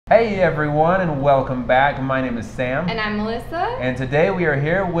Hey everyone, and welcome back. My name is Sam. And I'm Melissa. And today we are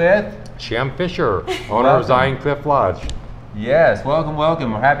here with Shem Fischer, owner of Zion Cliff Lodge. Yes, welcome.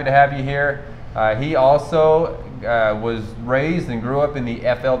 We're happy to have you here. He also was raised and grew up in the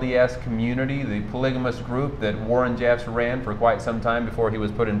FLDS community, the polygamous group that Warren Jeffs ran for quite some time before he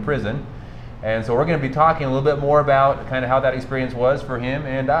was put in prison. And so we're going to be talking a little bit more about kind of how that experience was for him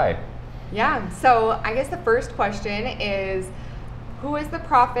and I. Yeah, so I guess the first question is, who was the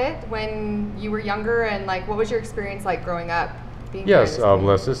prophet when you were younger, and what was your experience like growing up? Yes,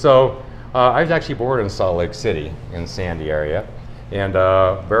 Melissa. So I was actually born in Salt Lake City in Sandy area, and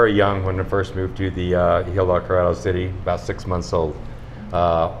very young when I first moved to the Hillel, Colorado City, about 6 months old.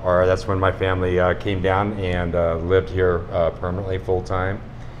 Or that's when my family came down and lived here permanently, full time.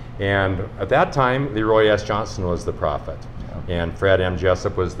 And at that time, Leroy S. Johnson was the prophet, and Fred M.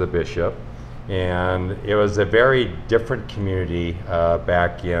 Jessup was the bishop. And it was a very different community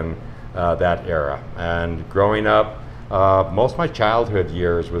back in that era. And growing up, most of my childhood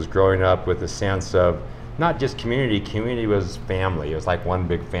years was growing up with a sense of not just community was family. It was like one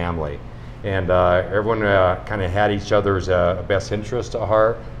big family. And everyone kind of had each other's best interest at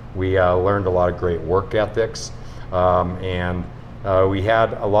heart. We learned a lot of great work ethics. And we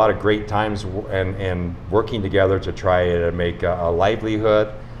had a lot of great times and working together to try to make a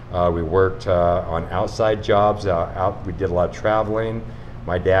livelihood. We worked on outside jobs. We did a lot of traveling.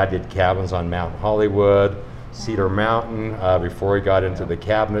 My dad did cabins on Mount Hollywood, Cedar Mountain, before he got into the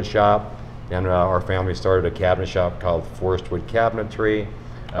cabinet shop. And our family started a cabinet shop called Forestwood Cabinetry.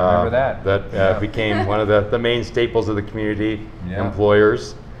 I remember that. That became one of the main staples of the community,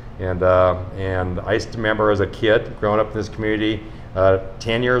 employers. And I used to remember as a kid growing up in this community,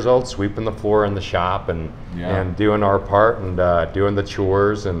 10 years old, sweeping the floor in the shop and doing our part and doing the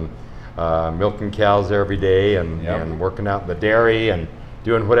chores and milking cows every day and working out in the dairy and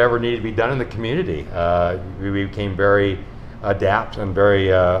doing whatever needed to be done in the community. We became very adept and very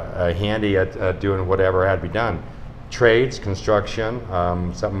handy at doing whatever had to be done. Trades, construction,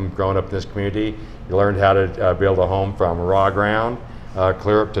 something growing up in this community. You learned how to build a home from raw ground,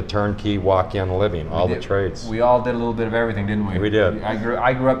 clear up to turnkey walk-in living, the trades. We all did a little bit of everything, didn't we? We did.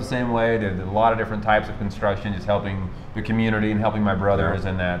 I grew up the same way, did a lot of different types of construction, just helping the community and helping my brothers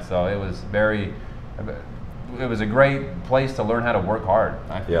and that. So it was a great place to learn how to work hard,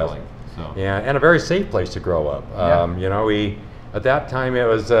 I feel like. So. Yeah, and a very safe place to grow up. You know, at that time it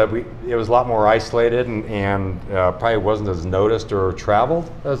was a lot more isolated and probably wasn't as noticed or traveled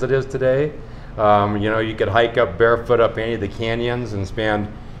as it is today. You know, you could hike up barefoot up any of the canyons and spend,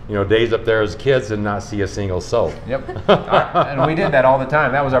 days up there as kids and not see a single soul. Yep. And we did that all the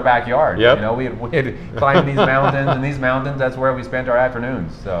time. That was our backyard. Yep. We had climbed these mountains, and these mountains, that's where we spent our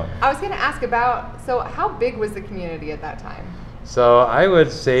afternoons. So I was going to ask so how big was the community at that time? So I would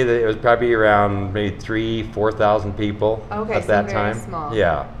say that it was probably around maybe 3,000-4,000 people at that time. Small.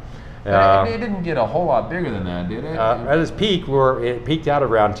 Yeah. It didn't get a whole lot bigger than that, did it? At its peak, it peaked out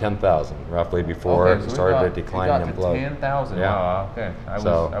around 10,000 roughly before it started to decline and blow. 10,000. Yeah. Wow, okay.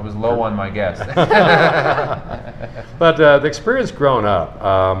 I was low on my guess. But the experience growing up,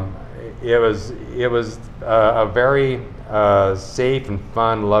 it was a very safe and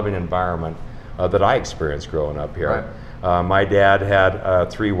fun, loving environment that I experienced growing up here. Right. My dad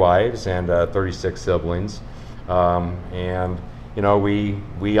had 3 wives and 36 siblings, and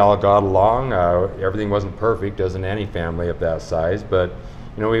we all got along. Everything wasn't perfect, as in any family of that size, but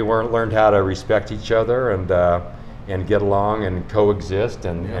we learned how to respect each other and get along and coexist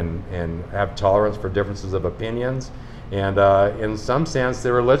and have tolerance for differences of opinions. And in some sense,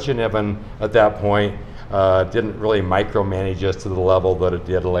 the religion even at that point didn't really micromanage us to the level that it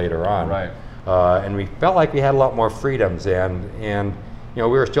did later on. Right. And we felt like we had a lot more freedoms, and we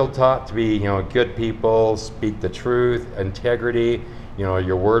were still taught to be good people, speak the truth, integrity.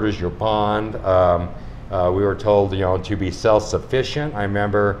 Your word is your bond. We were told to be self-sufficient. I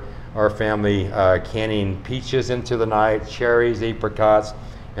remember our family canning peaches into the night, cherries, apricots,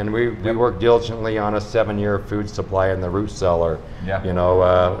 and we worked diligently on a 7-year food supply in the root cellar.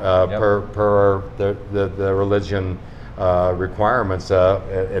 Per the religion requirements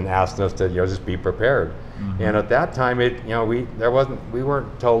and asking us to just be prepared. Mm-hmm. And at that time, we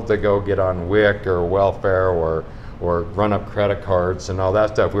weren't told to go get on WIC or welfare or run up credit cards and all that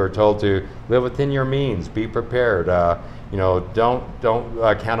stuff. We were told to live within your means, be prepared. Don't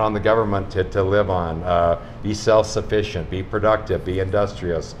count on the government to live on. Be self-sufficient, be productive, be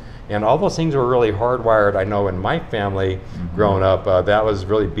industrious. And all those things were really hardwired. I know in my family, growing up, that was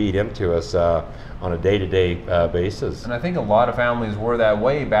really beat into us on a day-to-day basis. And I think a lot of families were that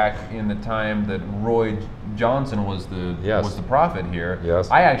way back in the time that Roy Johnson was the prophet here. Yes.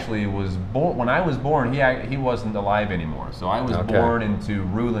 I actually was born when I was born. He wasn't alive anymore, so I was born into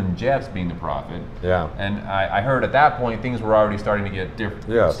Rulon Jeffs being the prophet. Yeah. And I heard at that point things were already starting to get different,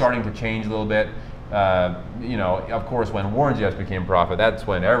 Yes. starting to change a little bit. You know, of course, when Warren Jeffs became prophet, that's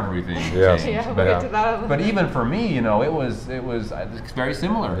when everything Yes. changed. Yeah, we'll get to that. But even for me, you know, it was very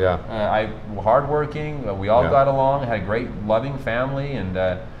similar. Yeah. I hardworking. We all got along. Had a great, loving family, and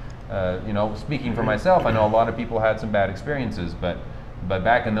you know, speaking for myself, I know a lot of people had some bad experiences, but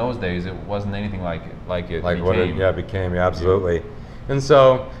back in those days, it wasn't anything like it became. What it became, absolutely. And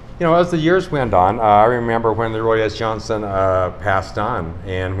so, you know, as the years went on, I remember when Leroy S. Johnson passed on,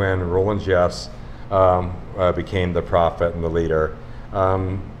 and when Rulon Jeffs became the prophet and the leader.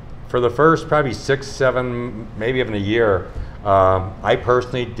 For the first probably 6, 7, maybe even a year, I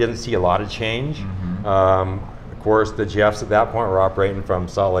personally didn't see a lot of change. Of course, the Jeffs at that point were operating from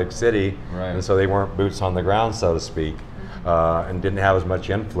Salt Lake City, and so they weren't boots on the ground, so to speak, and didn't have as much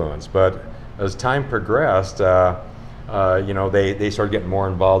influence. But as time progressed, you know, they started getting more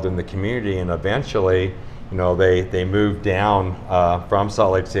involved in the community, and eventually, you know, they moved down from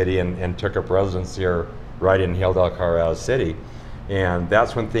Salt Lake City and took up residence here right in Hale, Colorado City. And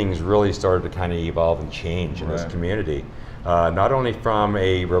that's when things really started to kind of evolve and change in this community. Not only from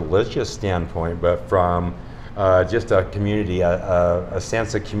a religious standpoint, but from just a community, a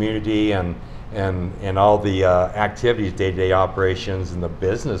sense of community and all the activities, day-to-day operations and the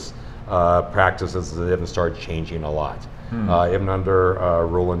business practices that even started changing a lot. Even under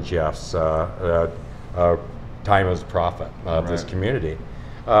Rulon Jeffs' time as prophet of this community.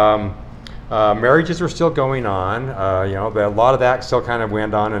 Marriages were still going on. You know, a lot of that still kind of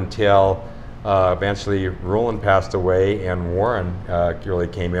went on until eventually Rulon passed away and Warren really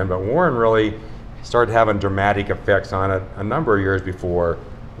came in. But Warren really started having dramatic effects on it a number of years before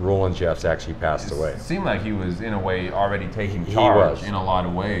Rulon Jeffs actually passed away. It seemed like he was in a way already taking charge in a lot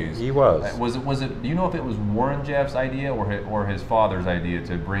of ways. He was. Was it? Do you know if it was Warren Jeffs' idea or his father's idea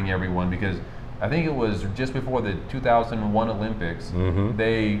to bring everyone? Because I think it was just before the 2001 Olympics.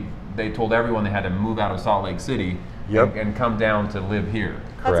 They told everyone they had to move out of Salt Lake City and come down to live here.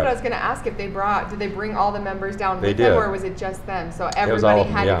 That's what I was going to ask. If did they bring all the members down They with did. them, or was it just them? So everybody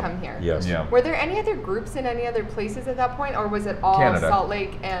had to come here. Yes. Yeah. Were there any other groups in any other places at that point, or was it all Canada. Salt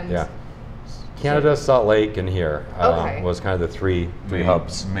Lake and? Yeah. Canada, Salt Lake, and here was kind of the three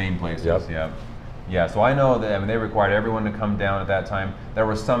hubs. Main places. Yep. Yeah. So I know that they required everyone to come down at that time. There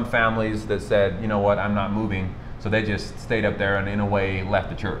were some families that said, you know what, I'm not moving. So they just stayed up there and in a way left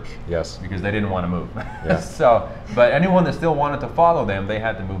the church. Yes. Because they didn't want to move. Yeah. So, but anyone that still wanted to follow them, they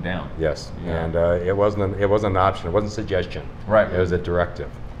had to move down. Yes. Yeah. And it wasn't an option. It wasn't a suggestion. Right. It was a directive.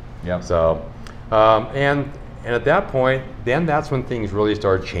 Yep. So, and at that point, then that's when things really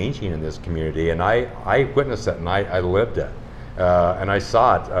started changing in this community, and I witnessed it and I lived it, and I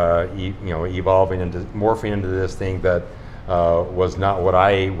saw it, you know, morphing into this thing that was not what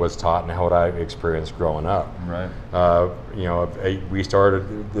I was taught and what I experienced growing up. Right. You know,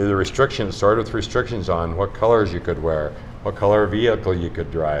 the restrictions started with restrictions on what colors you could wear, what color vehicle you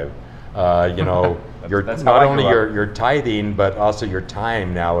could drive. You know, that's not how I only grew up. your tithing, but also your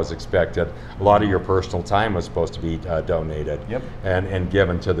time now is expected. A lot of your personal time was supposed to be donated and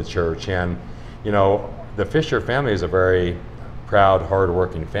given to the church. And, you know, the Fischer family is a very proud,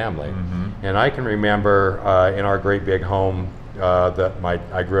 hard-working family. And I can remember in our great big home that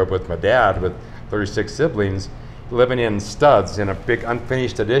I grew up with my dad with 36 siblings, living in studs in a big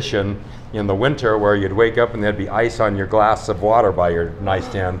unfinished addition in the winter where you'd wake up and there'd be ice on your glass of water by your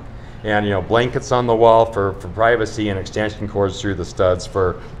nightstand, and, you know, blankets on the wall for privacy and extension cords through the studs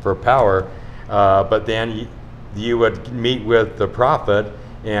for power. But then you would meet with the prophet,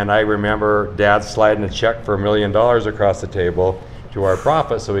 and I remember Dad sliding a check for $1 million across the table to our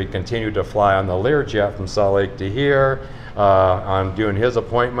prophet, so he continued to fly on the Learjet from Salt Lake to here, on doing his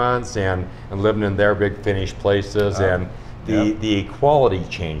appointments and living in their big finished places, and the equality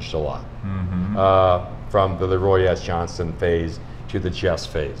changed a lot from the Leroy S. Johnson phase to the Jeffs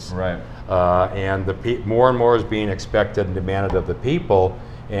phase. Right. And more and more is being expected and demanded of the people,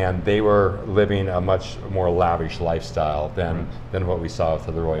 and they were living a much more lavish lifestyle than what we saw with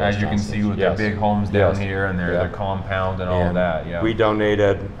the Leroy S. As you can see with their big homes down here and their compound and all that. Yeah. We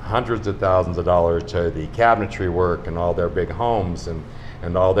donated hundreds of thousands of dollars to the cabinetry work and all their big homes, and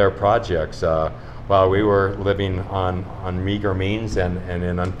and all their projects while we were living on meager means and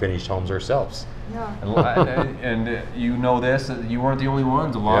in unfinished homes ourselves. Yeah. And you know this, you weren't the only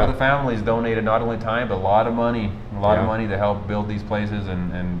ones. A lot of the families donated not only time, but a lot of money to help build these places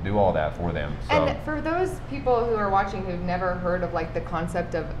and do all that for them. So. And for those people who are watching who've never heard of like the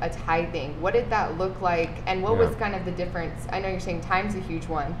concept of a tithing, what did that look like, and what was kind of the difference? I know you're saying time's a huge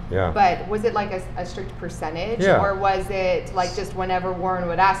one, but was it like a strict percentage, or was it like just whenever Warren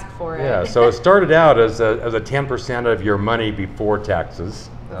would ask for it? Yeah, so it started out as a 10% of your money before taxes.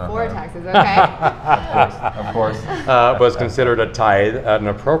 Before taxes, okay. Of course. Was considered a tithe, an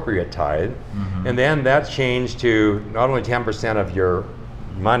appropriate tithe. And then that changed to not only 10% of your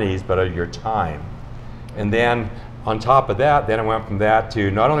monies, but of your time. And then on top of that, then it went from that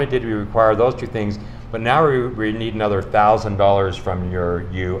to not only did we require those two things, but now we need another $1,000 from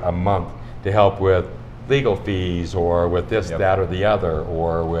you a month to help with legal fees or with this, that, or the other,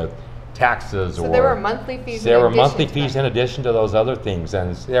 or with taxes. So there were monthly fees. There were monthly fees in addition to those other things,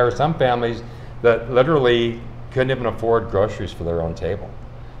 and there were some families that literally couldn't even afford groceries for their own table.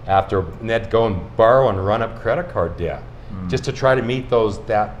 And they'd go and borrow and run up credit card debt just to try to meet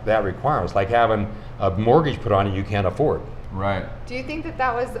that requirements, like having a mortgage put on it you can't afford. Right. Do you think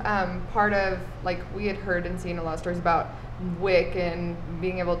that was part of, like, we had heard and seen a lot of stories about WIC and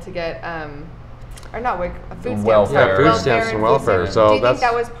being able to get or not WIC, food stamps. Welfare. Yeah, food stamps and welfare. So do you think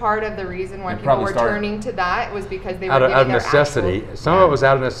that was part of the reason why people were turning to that? Was because they were getting out of necessity. Some of it was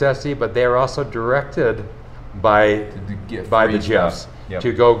out of necessity, but they were also directed by the Jeffs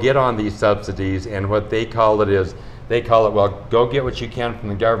to go get on these subsidies. And what they call it is, well, go get what you can from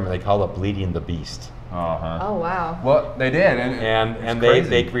the government. They call it bleeding the beast. Oh wow. Well, they did, and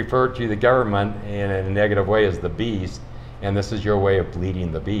they referred to the government in a negative way as the beast. And this is your way of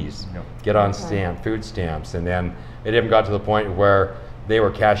bleeding the beast. Get on food stamps. And then it even got to the point where they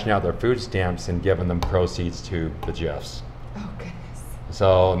were cashing out their food stamps and giving them proceeds to the Jeffs. Oh, goodness.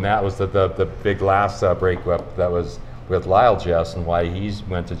 So, and that was the big last breakup that was with Lyle Jeffs, and why he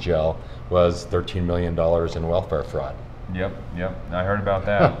went to jail was $13 million in welfare fraud. Yep, I heard about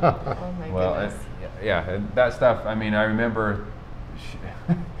that. Oh my goodness. Yeah, that stuff, I mean, I remember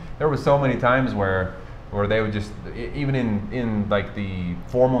there was so many times where they would just, even in like the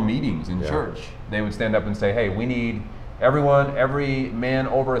formal meetings in church, they would stand up and say, hey, we need every man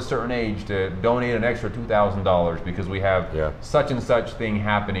over a certain age to donate an extra $2,000 because we have such and such thing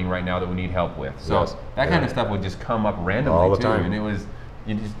happening right now that we need help with. So that kind of stuff would just come up randomly all the too, time. and it was,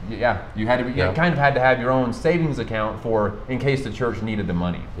 you had to, you kind of had to have your own savings account for in case the church needed the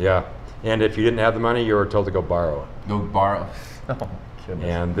money. Yeah, and if you didn't have the money, you were told to go borrow it. Go borrow. Oh. Goodness.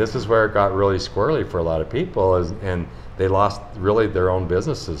 And this is where it got really squirrely for a lot of people, and they lost really their own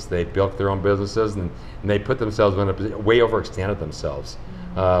businesses. They built their own businesses, and they put themselves in a position, way overextended themselves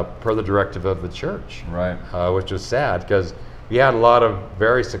per the directive of the church. Right. Which was sad, because we had a lot of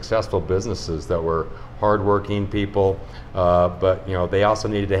very successful businesses that were hardworking people, but they also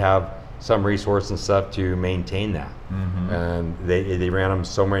needed to have some resource and stuff to maintain that. And they ran them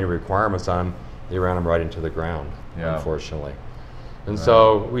so many requirements on, they ran them right into the ground, unfortunately. And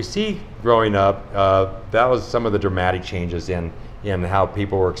so we see growing up, that was some of the dramatic changes in how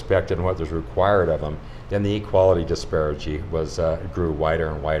people were expected and what was required of them. Then the equality disparity grew wider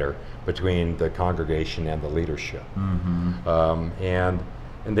and wider between the congregation and the leadership. And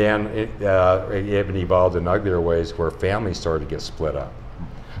then it even evolved in uglier ways where families started to get split up.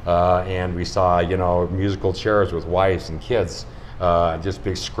 And we saw, musical chairs with wives and kids, just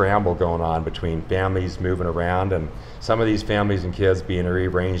big scramble going on between families moving around, and some of these families and kids being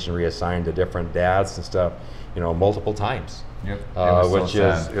rearranged and reassigned to different dads and stuff, multiple times. Which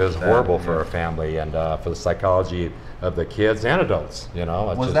is horrible for a family and for the psychology of the kids and adults.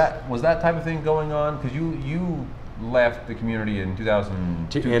 Was that type of thing going on? Because you left the community in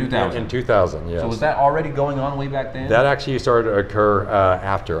 2000. In 2000, yes. So was that already going on way back then? That actually started to occur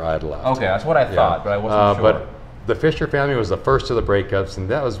after I had left. Okay, that's what I thought, but I wasn't sure. But the Fischer family was the first of the breakups, and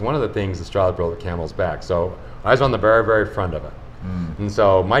that was one of the things that straw that broke the camel's back. So I was on the very, very front of it. And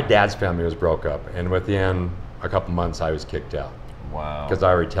so my dad's family was broke up, and within a couple months I was kicked out. Wow. Because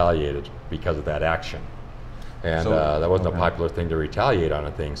I retaliated because of that action. And that wasn't a popular thing to retaliate on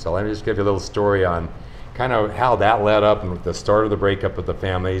a thing. So let me just give you a little story on kind of how that led up and the start of the breakup of the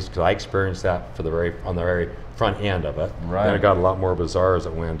families, because I experienced that on the very front end of it. Right. Then it got a lot more bizarre as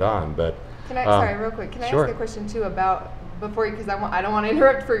it went on. But sorry, real quick, can I ask a question too about, before you, because I don't want to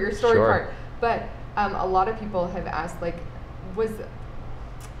interrupt for your story part, but a lot of people have asked, like,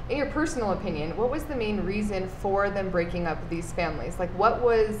 in your personal opinion, what was the main reason for them breaking up these families? Like, what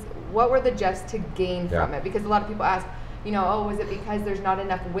were the Jeffs to gain from it? Because a lot of people ask, you know, oh, was it because there's not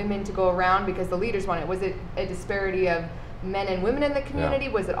enough women to go around because the leaders want it? Was it a disparity of men and women in the community?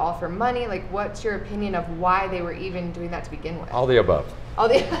 Was it all for money? Like, what's your opinion of why they were even doing that to begin with? All the above. All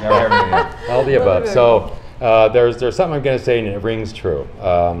the all the above. So there's something I'm going to say, and it rings true.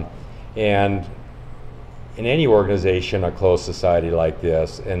 And in any organization, a closed society like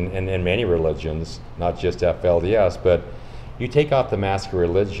this, and in many religions, not just FLDS, but you take off the mask of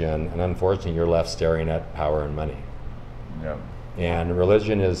religion, and unfortunately, you're left staring at power and money. Yep. And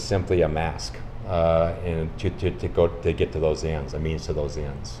religion is simply a mask, and to get to those ends, a means to those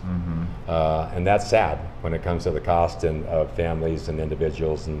ends. And that's sad when it comes to the cost of families and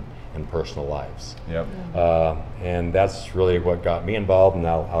individuals and personal lives. Yep. And that's really what got me involved, and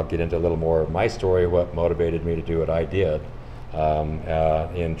I'll get into a little more of my story, what motivated me to do what I did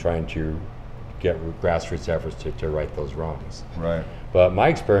in trying to get grassroots efforts to right those wrongs. Right. But my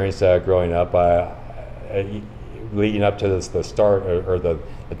experience growing up, leading up to the start or the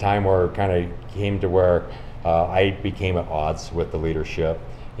time where it kind of came to where I became at odds with the leadership,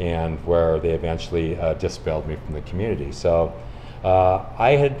 and where they eventually dispelled me from the community. So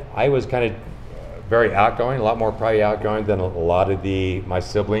I was kind of very outgoing, a lot more probably outgoing than a lot of my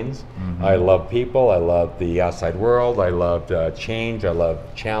siblings. I loved people, I loved the outside world, I loved change, I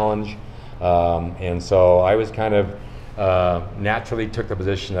loved challenge. And so I was kind of naturally took the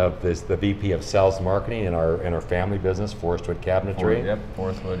position of the VP of Sales Marketing in our family business, Forestwood Cabinetry. Yep,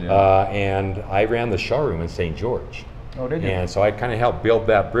 Forestwood, yeah. And I ran the showroom in St. George. Oh, did you? And so I kind of helped build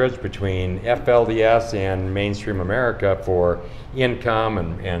that bridge between FLDS and mainstream America for income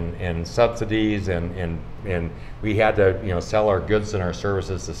and subsidies, and we had to sell our goods and our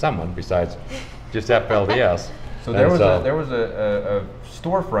services to someone besides just FLDS. So there was a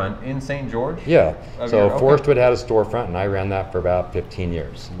storefront in St. George? Yeah. So Forestwood had a storefront, and I ran that for about 15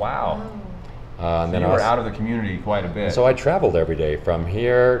 years. Wow. And so then you were out of the community quite a bit. So I traveled every day from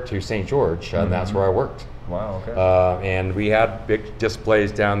here to St. George, and that's where I worked. Wow, okay. And we had big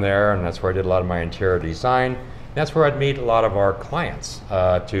displays down there, and that's where I did a lot of my interior design. That's where I'd meet a lot of our clients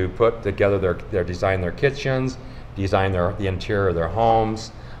to put together design their kitchens, design the interior of their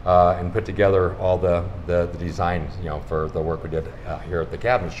homes, and put together all the design, for the work we did here at the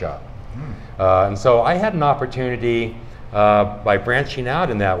cabinet shop. And so I had an opportunity by branching out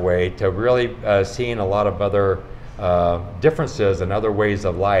in that way to really seeing a lot of other differences and other ways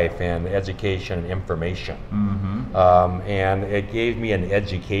of life and education and information. And it gave me an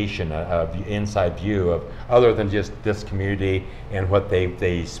education, an inside view of other than just this community and what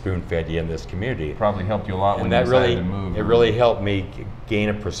they spoon-fed you in this community. Probably helped you a lot when you decided to move. It really helped me gain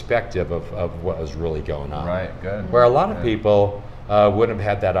a perspective of what was really going on. Right, good. Where a lot of people wouldn't have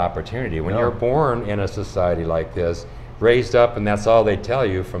had that opportunity. When you're born in a society like this, raised up, and that's all they tell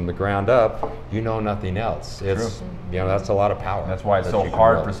you from the ground up, you know nothing else. It's that's a lot of power. That's why it's so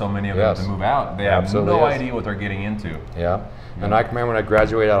hard for so many of them to move out. They have no idea what they're getting into. Yeah. And I can remember when I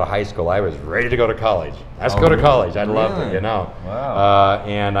graduated out of high school, I was ready to go to college. Let's go to college. I loved it, Wow.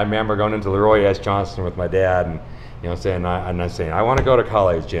 And I remember going into Leroy S. Johnson with my dad, and saying, I want to go to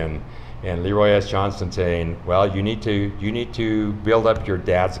college, and Leroy S. Johnson saying, well, you need to build up your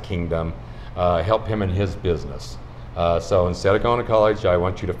dad's kingdom, help him in his business. So instead of going to college, I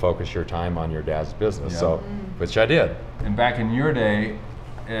want you to focus your time on your dad's business. So, which I did. And back in your day,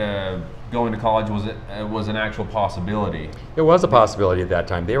 going to college was an actual possibility. It was a possibility at that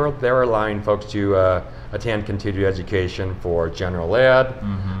time. They were allowing folks to attend continued education for general ed.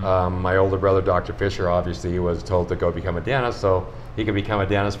 My older brother, Dr. Fischer, obviously was told to go become a dentist, so he could become a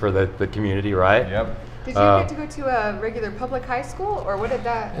dentist for the community, right? Yep. Did you get to go to a regular public high school, or what did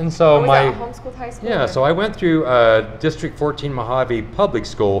that? And so was that a homeschooled high school? Yeah, so I went through District 14 Mojave Public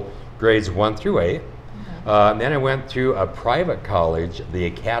School, grades 1 through 8. And then I went through a private college, the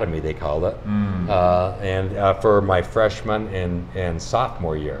Academy they called it, and for my freshman and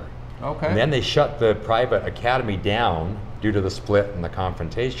sophomore year. Okay. And then they shut the private academy down due to the split and the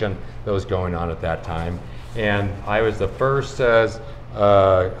confrontation that was going on at that time. And I was the first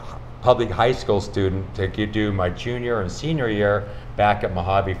public high school student to do my junior and senior year back at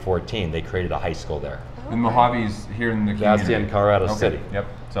Mojave 14. They created a high school there. And Mojave's here in the community? That's in Colorado City. Yep.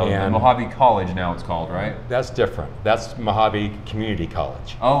 So Mojave College now it's called, right? That's different. That's Mojave Community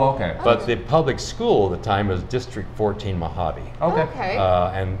College. Oh, okay. But the public school at the time was District 14 Mojave. Okay.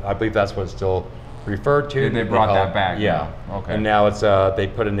 And I believe that's what it's still referred to. They brought that back. Yeah. Okay. And now it's they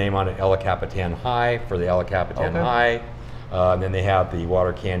put a name on it, El Capitan High, for the El Capitan High. And then they have the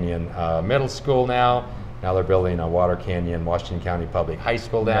Water Canyon Middle School now. Now they're building a Water Canyon, Washington County Public High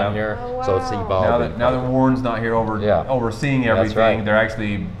School down here. Oh, wow. So it's evolved. Now that Warren's not here overseeing everything, right. They're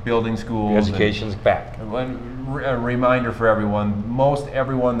actually building schools. Education's back. A reminder for everyone, most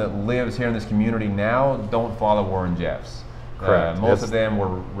everyone that lives here in this community now don't follow Warren Jeffs. Correct. Most of them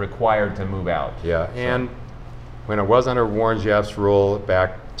were required to move out. Yeah, and when it was under Warren Jeffs' rule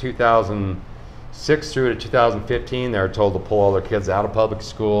back 2006 through to 2015, they were told to pull all their kids out of public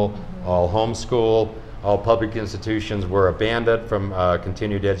school, all homeschool, all public institutions were abandoned from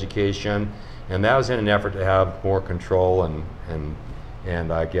continued education, and that was in an effort to have more control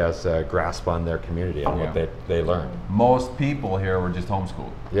and I guess grasp on their community and what they learned. Most people here were just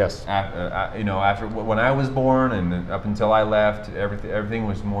homeschooled. Yes. After when I was born and up until I left, everything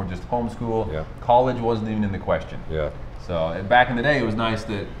was more just homeschool. Yeah. College wasn't even in the question. Yeah. So back in the day, it was nice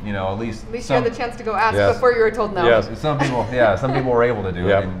that at least you had the chance to go ask before you were told no. Yes. Some people were able to do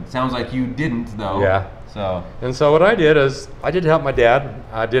it. And it sounds like you didn't though. Yeah. So what I did is I did help my dad.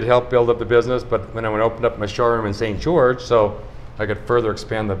 I did help build up the business, but when I opened up my showroom in St. George, so I could further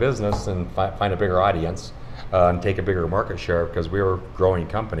expand the business and find a bigger audience and take a bigger market share because we were a growing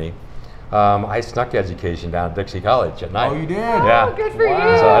company. I snuck education down at Dixie College at night. Oh, you did? Yeah. Oh, good for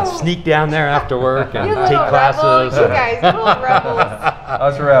you. So I'd sneak down there after work and take classes. You guys, little rebels.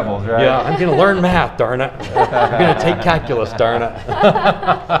 Us rebels, right? Yeah, I'm going to learn math, darn it. I'm going to take calculus, darn it.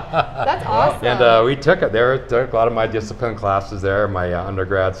 That's awesome. And we took it there. Took a lot of my discipline classes there, my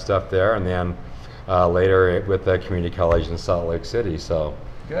undergrad stuff there, and then later with the community college in Salt Lake City. So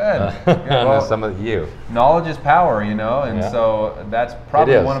good. Well, some of you. Knowledge is power, and so that's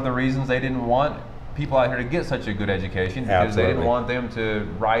probably one of the reasons they didn't want people out here to get such a good education because they didn't want them to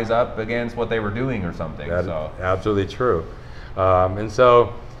rise up against what they were doing or something. Absolutely true. And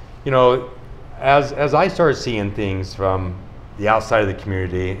so, as I started seeing things from the outside of the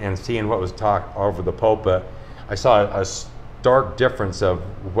community and seeing what was talked over the pulpit, I saw a stark difference of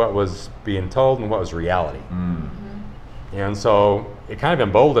what was being told and what was reality. And so it kind of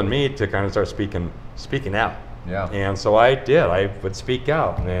emboldened me to kind of start speaking out. Yeah. And so I did. I would speak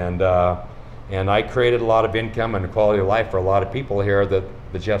out, and I created a lot of income and quality of life for a lot of people here that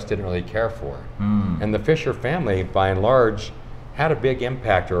the Jeffs didn't really care for. And the Fischer family, by and large, had a big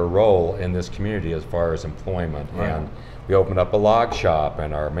impact or a role in this community as far as employment. Right. And we opened up a log shop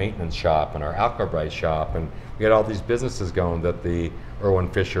and our maintenance shop and our alcobrite shop, and we had all these businesses going that the Irwin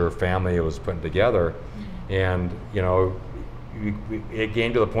Fischer family was putting together. And it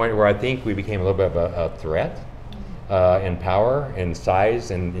came to the point where I think we became a little bit of a threat in power, in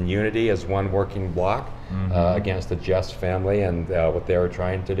size, and in unity as one working block against the Jeffs family and what they were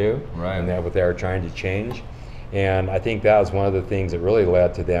trying to do, and what they were trying to change. And I think that was one of the things that really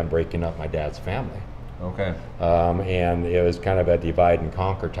led to them breaking up my dad's family. Okay. And it was kind of a divide and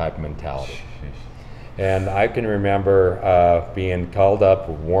conquer type mentality. And I can remember being called up.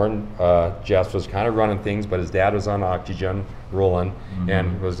 Warren Jeffs was kind of running things, but his dad was on oxygen, rolling,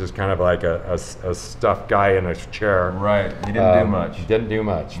 and was just kind of like a stuffed guy in a chair. Right. He didn't do much. Didn't do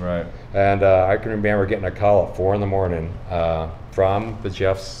much. Right. And I can remember getting a call at 4 in the morning from the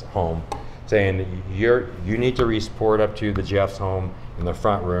Jeffs home saying, you need to report up to the Jeffs home in the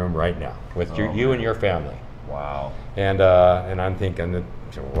front room right now with you and your family. Wow. And I'm thinking,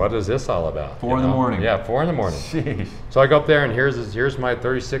 what is this all about? 4 in the morning. Yeah, 4 in the morning. Jeez. So I go up there and here's my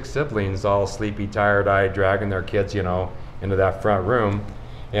 36 siblings, all sleepy, tired-eyed, dragging their kids, into that front room.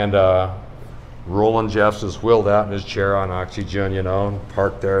 And Roland Jeffs is wheeled out in his chair on oxygen,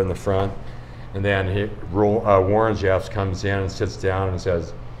 parked there in the front. And then Warren Jeffs comes in and sits down and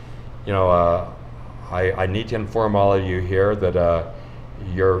says, I need to inform all of you here that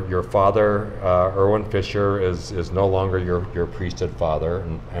your father, Irwin Fischer, is no longer your priesthood father,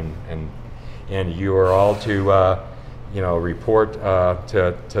 and you are all to report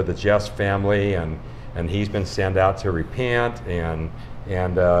to the Jeffs family, and he's been sent out to repent, and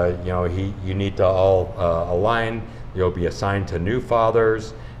you need to all align. You'll be assigned to new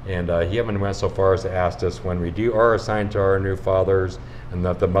fathers, and he even went so far as to ask us when we are assigned to our new fathers, and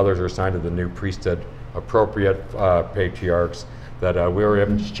that the mothers are assigned to the new priesthood appropriate patriarchs, that we were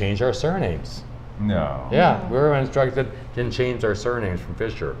able to change our surnames. No. Yeah, we were instructed to change our surnames from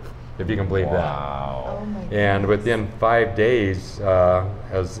Fischer, if you can believe that. Wow. Oh my and within 5 days,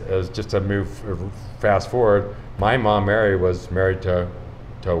 as just to move fast forward, my mom Mary was married to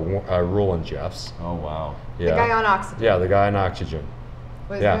Roland Jeffs. Oh wow. Yeah. The guy on oxygen. Yeah, the guy on oxygen.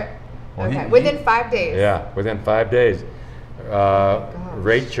 Was Yeah. there? Well, Okay. Within 5 days. Yeah, within 5 days.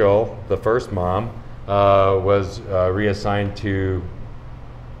 Rachel, the first mom, was reassigned to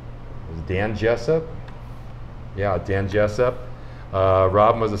Dan Jessup. Yeah, Dan Jessup.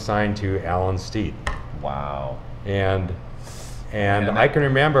 Robin was assigned to Alan Steed. Wow. And I can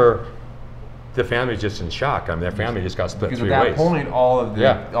remember the family was just in shock. I mean, their family just got split 3 ways. Because at that point, all of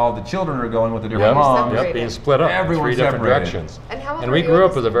the children are going with the different Yep. moms. Yep, being split up in 3 different directions. And how old And were we you grew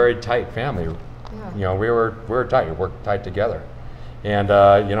at up with a very tight family. Yeah. You know, we were tight. We worked tight together. And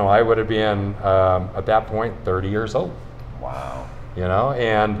you know, I would have been at that point 30 years old. Wow. You know,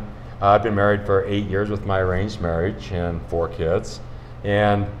 and I've been married for 8 years with my arranged marriage and 4 kids.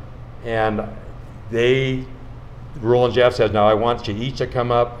 And Rule and Jeff says, now I want you each to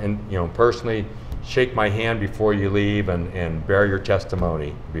come up and, you know, personally shake my hand before you leave and bear your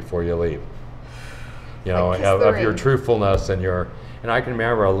testimony before you leave. You know, of your truthfulness and and I can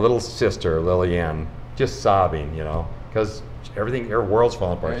remember a little sister, Lillian, just sobbing, you know, because everything, her world's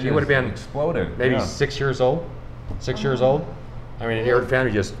falling apart. She would have been exploded. maybe 6 years old. 6 years old. I mean, her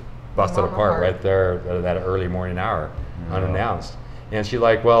family just busted apart right there at that early morning hour, unannounced. And she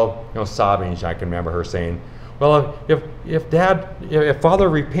like, well, you know, sobbing. I can remember her saying, well, if Father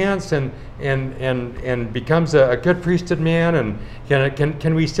repents and becomes a good priesthood man, and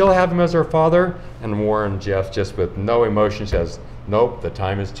can we still have him as our father? And Warren Jeff, just with no emotion, says, nope, the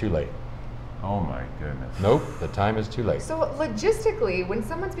time is too late. Oh my goodness. Nope, the time is too late. So logistically, when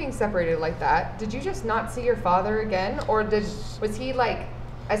someone's being separated like that, did you just not see your father again, or was he like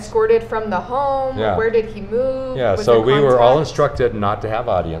escorted from the home? Yeah. Where did he move? Yeah, Was so there we were all contact? instructed not to have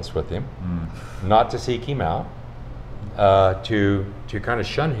audience with him, not to seek him out, to kind of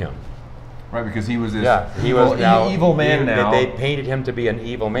shun him. Right, because he was this evil man now. They painted him to be an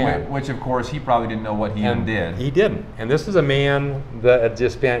evil man. Which, of course, he probably didn't know what he even did. He didn't. And this is a man that had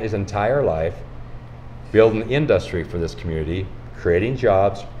just spent his entire life building industry for this community, creating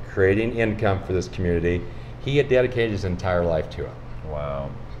jobs, creating income for this community. He had dedicated his entire life to it. Wow.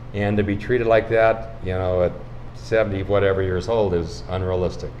 And to be treated like that, you know, at 70 whatever years old is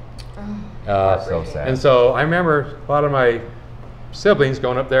unrealistic. So sad. And so I remember a lot of my siblings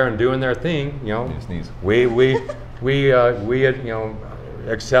going up there and doing their thing, you know. We had, you know,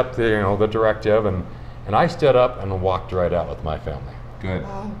 accept the directive, and I stood up and walked right out with my family. Good.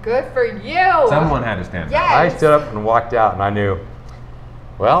 Oh, good for you. Someone had to stand up. I stood up and walked out, and I knew,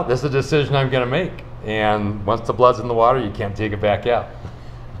 well, this is a decision I'm going to make. And once the blood's in the water, you can't take it back out.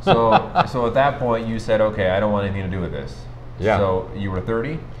 So at that point, you said, okay, I don't want anything to do with this. Yeah. So you were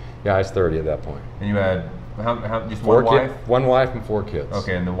 30? Yeah, I was 30 at that point. And you had just one wife? One wife and 4 kids.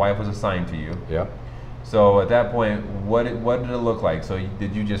 Okay, and the wife was assigned to you. Yeah. So at that point, what did it look like? So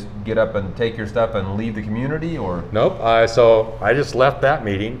did you just get up and take your stuff and leave the community, or? Nope. So I just left that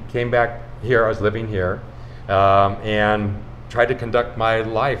meeting, came back here. I was living here, and tried to conduct my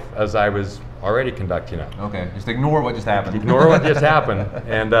life as I was already conducting it. Okay, just ignore what just happened. Ignore what just happened,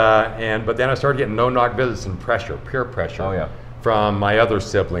 but then I started getting no-knock visits and pressure, peer pressure. Oh yeah. From my other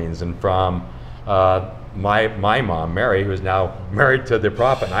siblings and from my mom, Mary, who is now married to the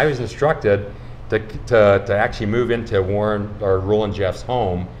prophet. And I was instructed to actually move into Rule and Jeff's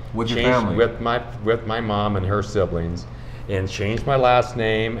home with your family, with my mom and her siblings, and change my last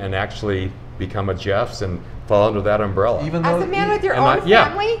name and actually become a Jeff's and fall under that umbrella. Even though as a man with your own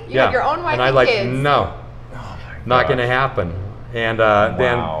family, you had your own wife and kids. No, not going to happen. And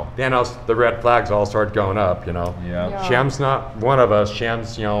then the red flags all started going up, you know. Yeah. Shem's not one of us.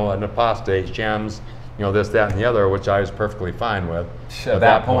 Shem's, you know, an apostate. Shem's, you know, this, that, and the other, which I was perfectly fine with. At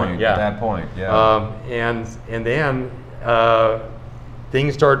that point, yeah. And then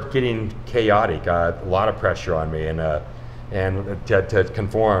things started getting chaotic. A lot of pressure on me, and to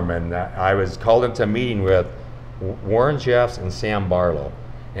conform. And I was called into a meeting with Warren Jeffs and Sam Barlow,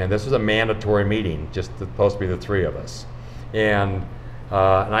 and this was a mandatory meeting, just supposed to be the 3 of us. And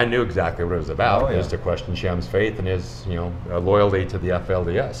I knew exactly what it was about. It was to question Shem's faith and his, you know, loyalty to the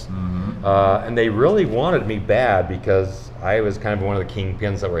FLDS. And they really wanted me bad because I was kind of one of the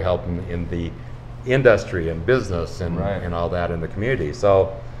kingpins that were helping in the industry and business and all that in the community.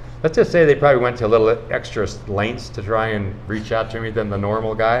 So let's just say they probably went to a little extra lengths to try and reach out to me than the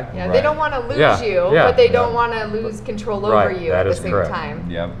normal guy. Yeah, they don't want to lose you, but they don't want to lose control over you at the same time.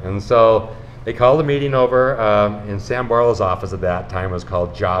 Yeah. And so they called the meeting over in Sam Barlow's office at that time. It was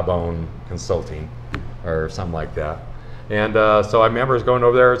called Jawbone Consulting or something like that. And so I remember going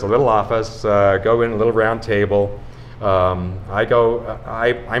over there. It's a little office, go in, a little round table. I'm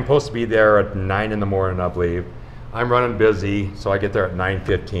supposed to be there at 9 in the morning, I believe. I'm running busy, so I get there at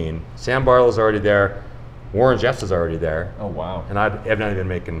 9:15. Sam Barlow's already there. Warren Jeffs is already there. Oh, wow. And I've not been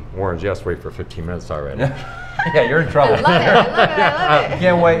making Warren Jeffs wait for 15 minutes already. Yeah, you're in trouble. I love it. You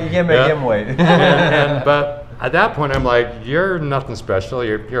can't wait. You can't make him wait. But at that point, I'm like, you're nothing special.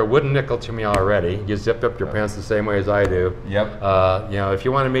 You're a wooden nickel to me already. You zip up your pants the same way as I do. Yep. You know, if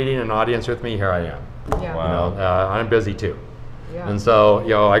you want a meeting, an audience with me, here I am. Yeah. Wow. You know, I'm busy too. Yeah. And so, you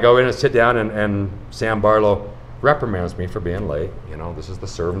know, I go in and sit down, and Sam Barlow reprimands me for being late. You know, this is the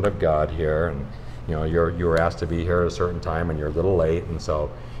servant of God here, and you know, you were asked to be here at a certain time, and you're a little late. And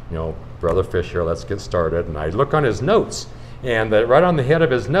so, you know, Brother Fischer, let's get started. And I look on his notes, and right on the head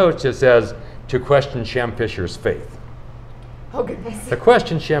of his notes it says, to question Shem Fischer's faith. Oh goodness. To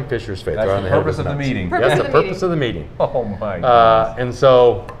question Shem Fischer's faith. That's right on the head purpose of the his notes. meeting. That's the purpose of the meeting. Oh my goodness. And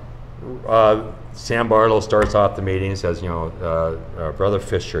so Sam Barlow starts off the meeting and says, you know, Brother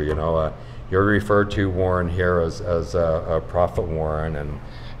Fischer, you know, you're referred to Warren here as Prophet Warren,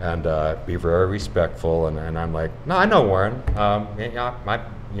 and be very respectful. And I'm like, no, I know Warren. I'll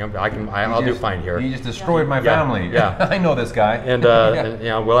do fine here. You just destroyed my family. Yeah. I know this guy. And, and you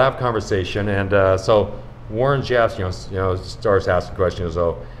know, we'll have conversation. And so Warren Jeffs, you know, starts asking questions.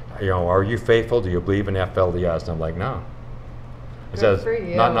 So, you know, are you faithful? Do you believe in FLDS? And I'm like, no. He says,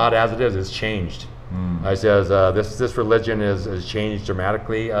 not as it is. It's changed. I says, this religion is changed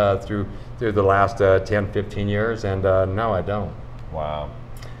dramatically through the last 10, 15 years, and no, I don't. Wow.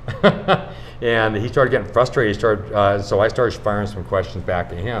 And he started getting frustrated. So I started firing some questions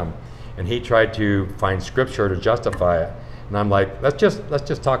back at him, and he tried to find scripture to justify it. And I'm like, let's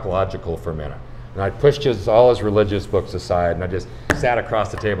just talk logical for a minute. And I pushed all his religious books aside, and I just sat across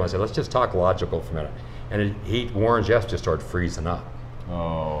the table and I said, let's just talk logical for a minute. And Warren Jeffs just started freezing up. Oh,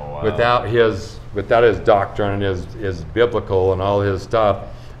 wow. Without his doctrine and his biblical and all his stuff,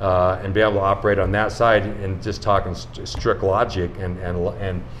 and be able to operate on that side and just talking strict logic,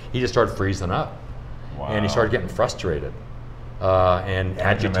 and he just started freezing up. Wow. And he started getting frustrated and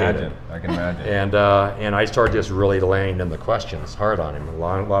agitated. I can imagine. And I started just really laying in the questions hard on him. A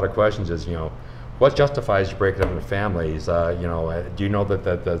lot of questions is, you know, what justifies you breaking up into families? You know, do you know that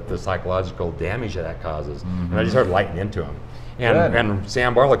the psychological damage that causes? And I just started lighting into him. And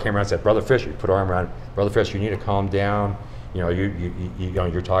Sam Barlow came around and said, Brother Fischer, put her arm around, Brother Fischer, you need to calm down. You know, you know,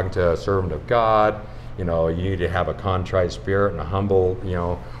 you're talking to a servant of God. You know, you need to have a contrite spirit and a humble. You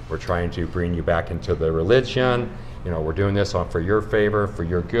know, we're trying to bring you back into the religion. You know, we're doing this for your favor, for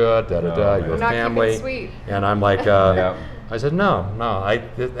your good, your family. Sweet. And I'm like, I said, no,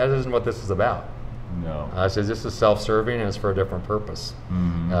 that isn't what this is about. No. I said, this is self-serving and it's for a different purpose,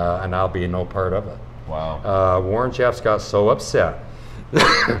 and I'll be no part of it. Wow. Warren Jeffs got so upset.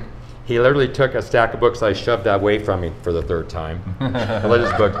 He literally took a stack of books I shoved away from me for the third time.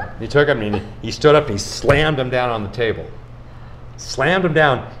 Religious book. He took them and he stood up and he slammed them down on the table. Slammed them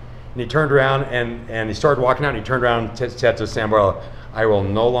down, and he turned around and he started walking out. And he turned around and said to Sam Barlow, I will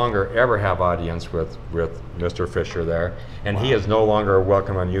no longer ever have audience with Mr. Fischer there, and he is no longer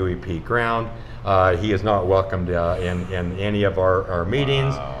welcome on UEP ground. He is not welcomed in any of our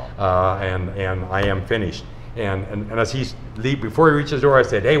meetings, and I am finished. And as before he reached his door, I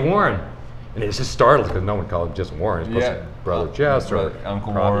said, hey, Warren. And he was just startled because no one called him just Warren. He's supposed to be Brother Jess or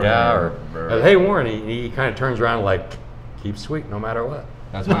Uncle Warren. Or hey, Warren. He kind of turns around like, keep sweet no matter what.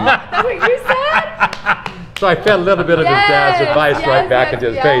 That's what That's what you said? So I fed a little bit of his dad's advice right back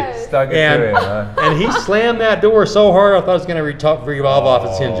into his face. Stuck it to him, huh? And he slammed that door so hard I thought it was going to revolve off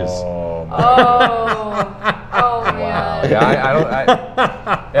its hinges. Oh man.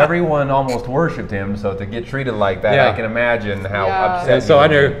 Yeah, everyone almost worshipped him, so to get treated like that, I can imagine how upset. And so I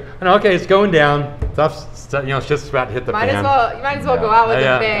knew, okay, it's going down. It's just about to hit the fan. You might as well go out with a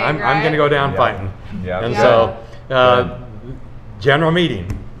bang, I'm going to go down fighting. Yeah. And so, general meeting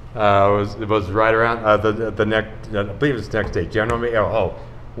was right around the next, I believe it's the next day. General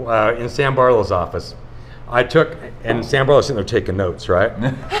meeting. In Sam Barlow's office. And Sam Barlow's sitting there taking notes, right?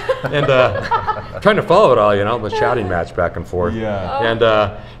 And trying to follow it all, you know, the shouting match back and forth.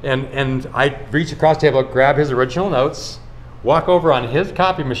 Yeah. And I reach across the table, grab his original notes, walk over on his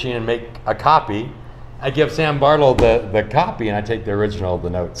copy machine and make a copy. I give Sam Barlow the copy, and I take the original of the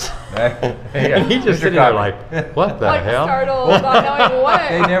notes. And he just sitting there like, what the hell? Startled, not knowing what.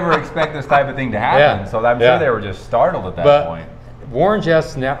 They never expect this type of thing to happen, so I'm sure they were just startled at that point. Warren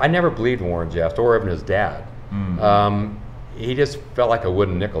Jeffs, I never believed Warren Jeffs or even his dad. He just felt like a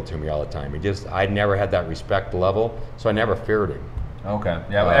wooden nickel to me all the time. I never had that respect level, so I never feared him. Okay.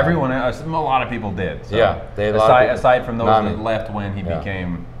 Yeah, but a lot of people did. So aside from those that left when he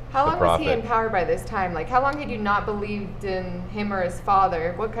became How long the prophet. was he in power by this time? Like, how long had you not believed in him or his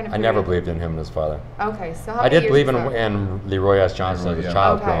father? What kind of? I never believed in him and his father. Okay, so how I many did years believe in Leroy S. Johnson as a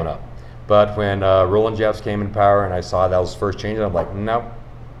child growing up. But when Roland Jeffs came in power and I saw those first changes, I'm like, nope.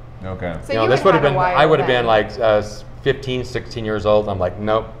 Okay. So this would have been, I would have been like 15, 16 years old. I'm like,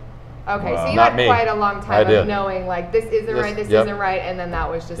 nope. Okay, so you had quite a long time of knowing, like, this isn't right, this isn't right, and then that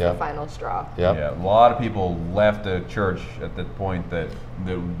was just the final straw. Yeah, a lot of people left the church at the point that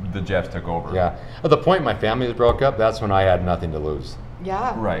the Jeffs took over. Yeah, at the point my family broke up, that's when I had nothing to lose.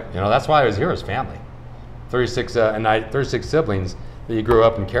 Yeah. Right. You know, that's why I was here as family. 36 siblings that you grew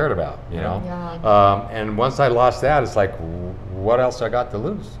up and cared about, you know? Yeah. And once I lost that, it's like, what else I got to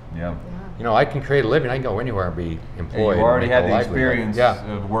lose? Yeah. You know, I can create a living. I can go anywhere and be employed. You already had the experience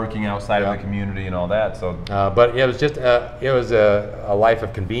of working outside of the community and all that. So, but it was just it was a life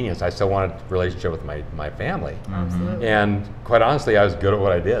of convenience. I still wanted a relationship with my family. Absolutely. And quite honestly, I was good at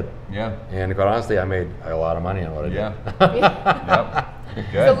what I did. Yeah. And quite honestly, I made a lot of money on what I did.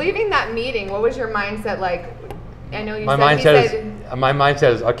 Yep. Good. So leaving that meeting, what was your mindset like? I know you my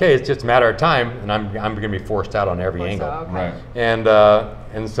mindset is okay. It's just a matter of time, and I'm going to be forced out on every angle. Okay. Right.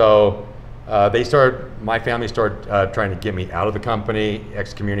 And so. My family started trying to get me out of the company,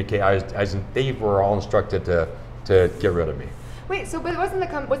 excommunicate. They were all instructed to get rid of me. Wait, so but was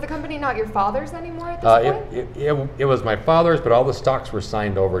the company not your father's anymore at this point? It was my father's, but all the stocks were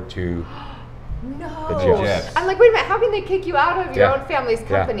signed over to the Jeffs. I'm like, wait a minute, how can they kick you out of your own family's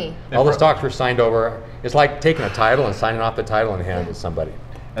company? Yeah. All the stocks were signed over. It's like taking a title and signing off the title and handing it to somebody.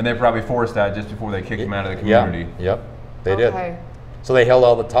 And they probably forced that just before they kicked him out of the community. Yep, they did. So they held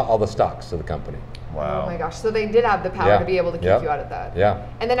all the stocks of the company. Wow. Oh my gosh. So they did have the power to be able to kick you out of that. Yeah.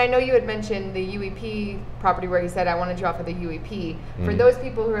 And then I know you had mentioned the UEP property where you said, I wanted you off of the UEP. For those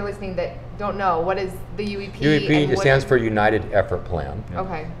people who are listening that don't know, what is the UEP? UEP stands for United Effort Plan.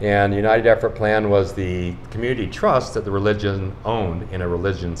 Okay. And United Effort Plan was the community trust that the religion owned in a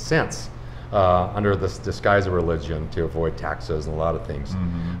religion sense. Under the disguise of religion to avoid taxes and a lot of things.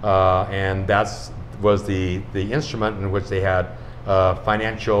 And was the instrument in which they had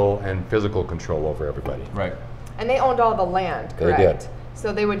financial and physical control over everybody. Right. And they owned all the land, correct? They did.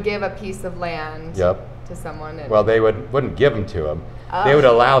 So they would give a piece of land to someone. And well, they wouldn't give them to them. They would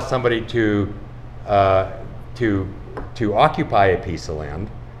allow somebody to occupy a piece of land,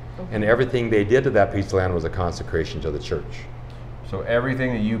 and everything they did to that piece of land was a consecration to the church. So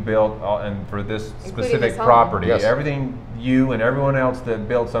everything that you built, and for this Including specific this property, Yes. everything you and everyone else that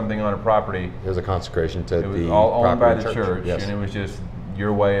built something on a property, It was a consecration to it was the all owned by the property church, Yes. and it was just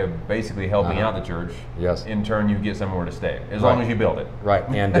your way of basically helping out the church. Yes. In turn, you get somewhere to stay, as long as you build it. Right,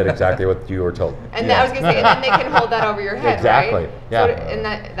 and did exactly what you were told. And I was going to say, and then they can hold that over your head, Exactly. right? Yeah. So, and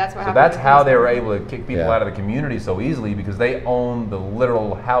that's what So happened. that's how they were able to kick people out of the community so easily, because they owned the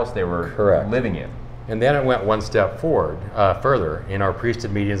literal house they were living in. And then it went one step forward, further. In our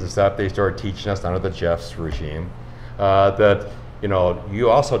priesthood meetings and stuff, they started teaching us under the Jeffs regime that you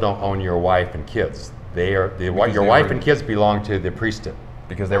also don't own your wife and kids. Your wife and kids belong to the priesthood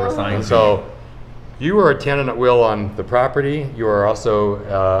because they were signed. So you are a tenant at will on the property. You are also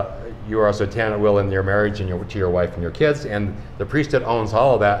a tenant at will in your marriage and to your wife and your kids. And the priesthood owns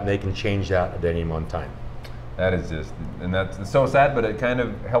all of that, and they can change that at any one time. That is just, and that's so sad, but it kind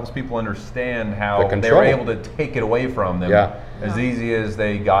of helps people understand how they were able to take it away from them as easy as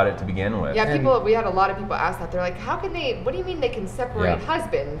they got it to begin with. Yeah, we had a lot of people ask that. They're like, how can they, what do you mean they can separate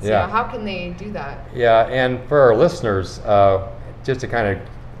husbands? Yeah. How can they do that? Yeah, and for our listeners, just to kind of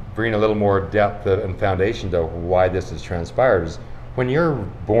bring a little more depth and foundation to why this has transpired, is when you're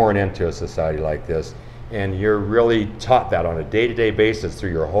born into a society like this, and you're really taught that on a day-to-day basis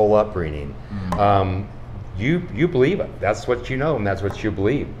through your whole upbringing, you believe it. That's what you know, and that's what you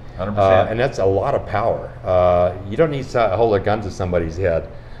believe. 100%. And that's a lot of power. You don't need to hold a gun to somebody's head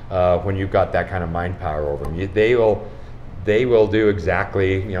when you've got that kind of mind power over them. They will do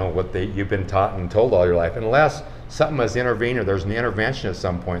exactly what you've been taught and told all your life, unless something has intervened or there's an intervention at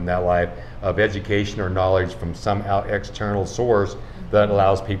some point in that life of education or knowledge from some external source that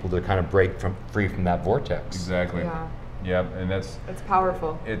allows people to kind of break free from that vortex. Exactly. Yeah. Yep, and that's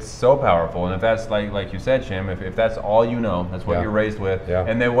powerful. It's so powerful, and if that's like you said, Shem, if that's all you know, that's what you're raised with,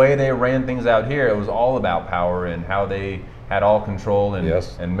 and the way they ran things out here, it was all about power and how they had all control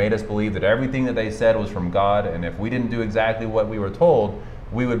and made us believe that everything that they said was from God, and if we didn't do exactly what we were told,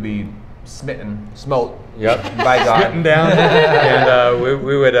 we would be smote by God, smitten down, and we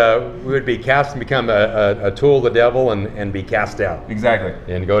would be cast and become a tool of the devil and be cast out. Exactly.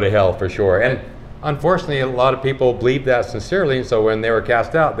 And go to hell for sure. And unfortunately, a lot of people believed that sincerely, and so when they were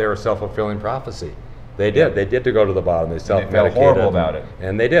cast out, they were self-fulfilling prophecy. They did. They did to go to the bottom. They self-medicated. They felt horrible about it.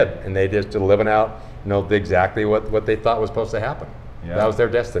 And they did. And they just living out, exactly what they thought was supposed to happen. Yeah. That was their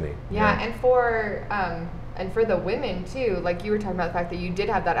destiny. Yeah, and for And for the women too, like you were talking about the fact that you did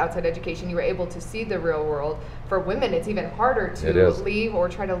have that outside education, you were able to see the real world. For women, it's even harder to leave or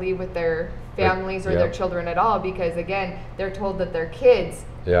try to leave with their families or their children at all, because again, they're told that their kids,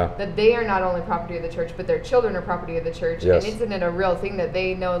 that they are not only property of the church, but their children are property of the church. And isn't it a real thing that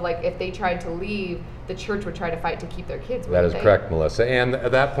they know, like if they tried to leave, the church would try to fight to keep their kids? That is correct, Melissa. And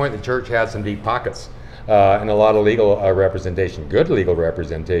at that point, the church had some deep pockets and a lot of legal representation, good legal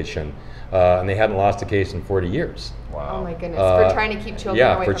representation. And they hadn't lost a case in 40 years. Wow. Oh my goodness, for trying to keep children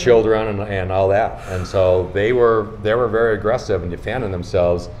away for from children and all that. And so they were very aggressive in defending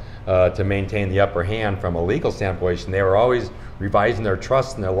themselves to maintain the upper hand from a legal standpoint. And they were always revising their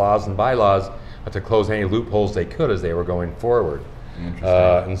trusts and their laws and bylaws to close any loopholes they could as they were going forward.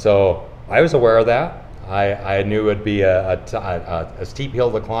 And so I was aware of that. I knew it would be a steep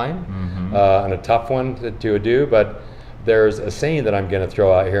hill to climb and a tough one to do, but there's a saying that I'm going to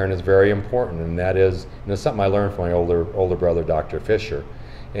throw out here, and it's very important, and that is, and it's something I learned from my older brother, Dr. Fischer.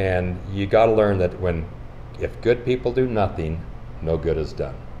 And you got to learn that if good people do nothing, no good is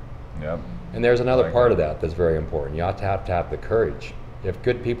done. Yep. And there's another part of that that's very important. You ought to have the courage. If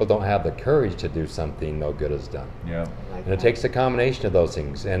good people don't have the courage to do something, no good is done. Yeah. And it takes a combination of those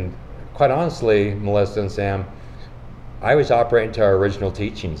things. And quite honestly, Melissa and Sam, I was operating to our original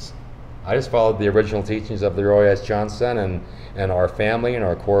teachings. I just followed the original teachings of the Roy S. Johnson and our family and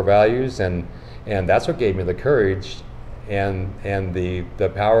our core values, and that's what gave me the courage and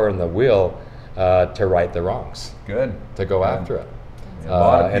the power and the will to right the wrongs. Good. To go after it.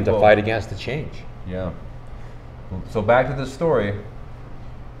 Yeah, and to fight against the change. Yeah. So back to this story.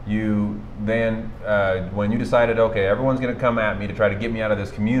 You then, when you decided, okay, everyone's going to come at me to try to get me out of this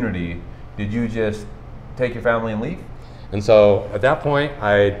community, did you just take your family and leave? And so at that point,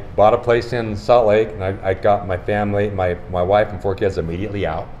 I bought a place in Salt Lake, and I got my family, my wife and 4 kids immediately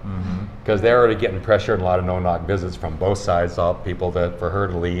out, because they were already getting pressure and a lot of no-knock visits from both sides, all people for her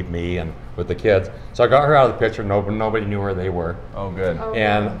to leave me and with the kids. So I got her out of the picture. Nobody knew where they were. Oh, good.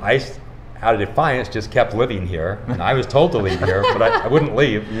 And I, out of defiance, just kept living here. And I was told to leave here, but I wouldn't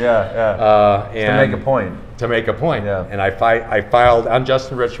leave. And to make a point. To make a point. Yeah. And I filed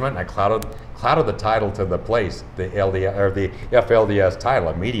unjust enrichment, and I clouded the title to the place, the FLDS title,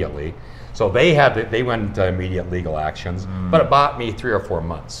 immediately. So they went into immediate legal actions, but it bought me 3 or 4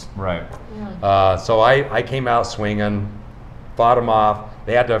 months. Right. Yeah. So I came out swinging, fought them off.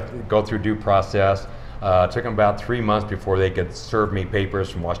 They had to go through due process. It took them about 3 months before they could serve me papers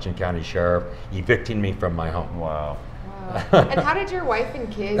from Washington County Sheriff, evicting me from my home. Wow. And how did your wife and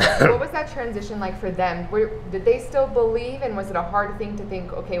kids, what was that transition like for them? Did they still believe, and was it a hard thing to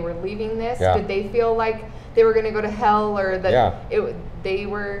think, okay, we're leaving this? Yeah. Did they feel like they were going to go to hell, or that Yeah. they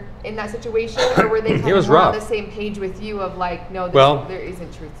were in that situation, or were they kind It was of more rough. on the same page with you of like, no, there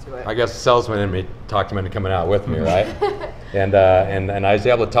isn't truth to it? I guess the salesman in me talked him into coming out with me, right? and I was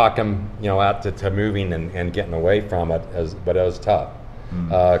able to talk him, out to moving and getting away from it, but it was tough.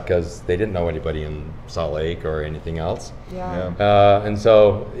 Because they didn't know anybody in Salt Lake or anything else. Yeah. And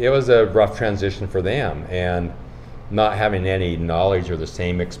so it was a rough transition for them, and not having any knowledge or the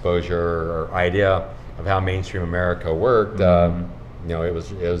same exposure or idea of how mainstream America worked. It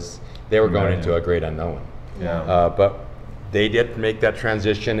was they were going into a great unknown. Yeah. But they did make that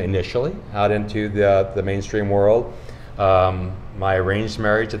transition initially out into the mainstream world. My arranged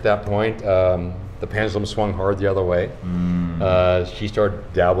marriage at that point, the pendulum swung hard the other way. She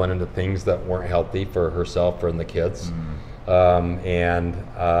started dabbling into things that weren't healthy for herself and the kids. And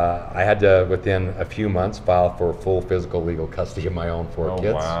I had to, within a few months, file for full physical legal custody of my own 4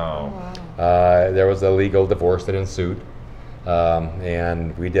 kids. Wow. There was a legal divorce that ensued.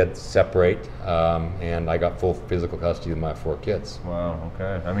 And we did separate, and I got full physical custody of my 4 kids. Wow,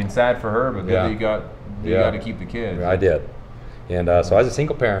 okay. I mean, sad for her, but good that you got to keep the kids. I did. And so I was a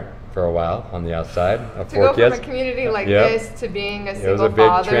single parent for a while on the outside of 4 kids. To go from a community like this to being a single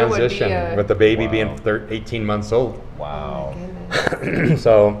father, it was a big transition with the baby being 18 months old. Wow. Oh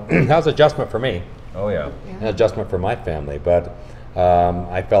So that was an adjustment for me. Oh yeah. An adjustment for my family, but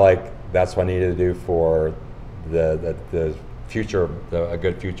I felt like that's what I needed to do for the future, a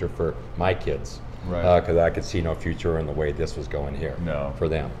good future for my kids. Right. Because I could see no future in the way this was going here. No. For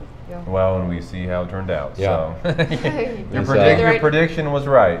them. Yeah. Well, and we see how it turned out. Yeah. So. Your prediction was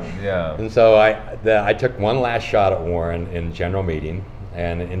right. Yeah. And so I took one last shot at Warren in general meeting,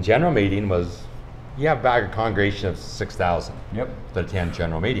 and in general meeting you have about a congregation of 6,000. Yep. To attend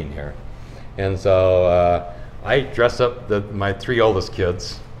general meeting here, and so I dressed up my 3 oldest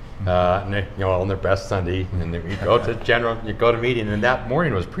kids and they, on their best Sunday, and you go to meeting, and that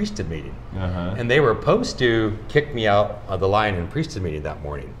morning was priesthood meeting, and they were supposed to kick me out of the line in priesthood meeting that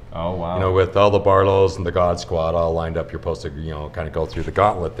morning. Oh wow! With all the Barlows and the God Squad all lined up, you're supposed to kind of go through the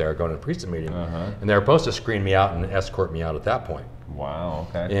gauntlet there, going to the priesthood meeting, and they were supposed to screen me out and escort me out at that point. Wow.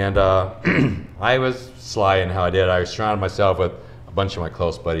 Okay. And I was sly in how I did. I surrounded myself with a bunch of my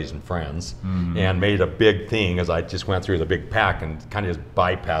close buddies and friends, and made it a big thing as I just went through the big pack and kind of just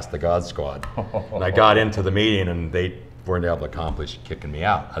bypassed the God Squad. And I got into the meeting, and they weren't able to accomplish kicking me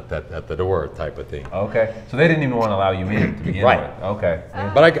out at the door type of thing. Okay, so they didn't even want to allow you in to begin right. with. Okay.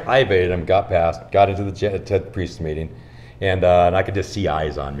 But I evaded them, got past, got into the priesthood meeting, and I could just see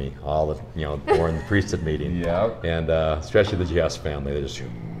eyes on me all during the priesthood meeting. Yeah. And especially the Jess family, they just.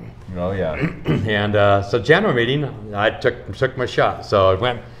 Oh yeah. And so general meeting, I took my shot. So I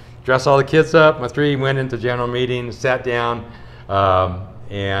went, dressed all the kids up. My three went into general meeting, sat down,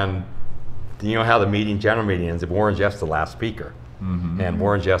 and you know how the general meeting ends. Warren Jeff's the last speaker, and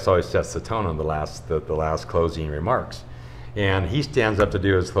Warren Jeff's always sets the tone on the last closing remarks. And he stands up to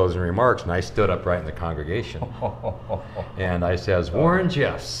do his closing remarks, and I stood up right in the congregation, and I says, "Warren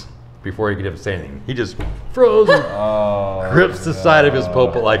Jeffs." Before he could even say anything, he just froze and grips the side of his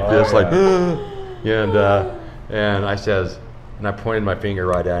pulpit like this, like, and I says, and I pointed my finger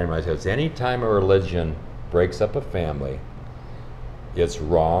right at him. I says, anytime a religion breaks up a family, it's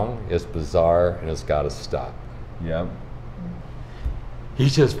wrong, it's bizarre, and it's got to stop. Yep.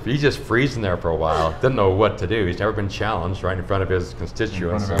 He's just freezing there for a while. Didn't know what to do. He's never been challenged right in front of his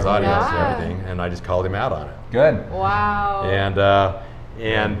constituents, his audience, and everything. And I just called him out on it. Good. Wow.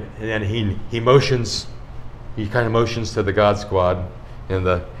 And then he motions. He kind of motions to the God Squad,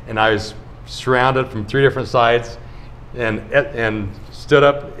 and I was surrounded from 3 different sides, and stood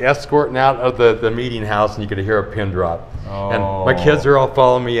up, escorting out of the meeting house, and you could hear a pin drop. Oh. And my kids are all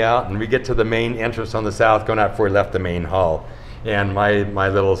following me out, and we get to the main entrance on the south, going out before we left the main hall. And my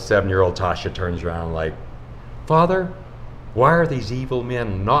little 7-year-old Tasha turns around like, Father, why are these evil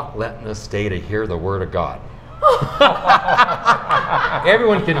men not letting us stay to hear the word of God?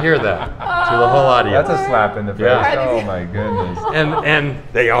 Everyone can hear that through the whole audience. That's a slap in the face. Yeah. Oh my goodness. And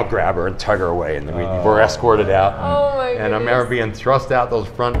they all grab her and tug her away, and we're escorted out. And I remember being thrust out those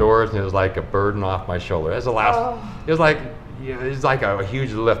front doors, and it was like a burden off my shoulder. It was like a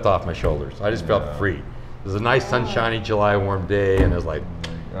huge lift off my shoulders. I just felt free. It was a nice sunshiny July warm day, and it was like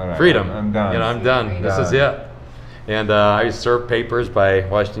freedom. I'm done. I'm done. This is it. And I was served papers by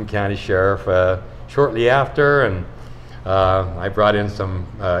Washington County Sheriff shortly after, and I brought in some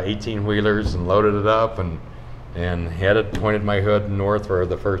 18-wheelers and loaded it up, and pointed my hood north for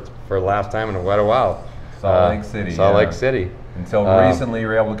the last time in quite a while. Salt Lake City. Salt Lake City. Until recently, you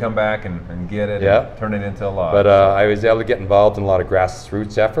were able to come back and get it and turn it into a law. But I was able to get involved in a lot of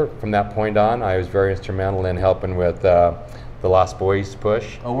grassroots effort from that point on. I was very instrumental in helping with the Lost Boys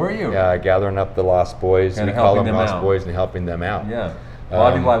push. Oh, were you? Yeah, gathering up the Lost Boys. And we call them Lost Boys, and helping them out. Yeah. A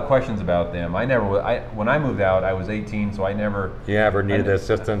lot of people have questions about them. When I moved out, I was 18, so I never. You never needed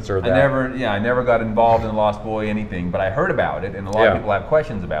assistance or that? I never got involved in Lost Boy anything, but I heard about it, and a lot of people have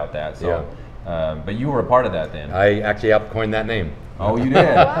questions about that. So, but you were a part of that then. I actually helped coin that name. Oh, you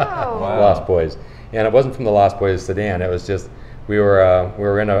did? Wow. Lost Boys, and it wasn't from the Lost Boys sedan. It was just we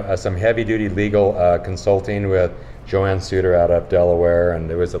were in some heavy-duty legal consulting with Joanne Suter out of Delaware,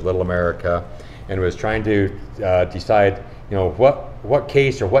 and it was at Little America, and it was trying to decide, what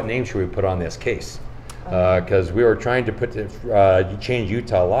case or what name should we put on this case? Because we were trying to change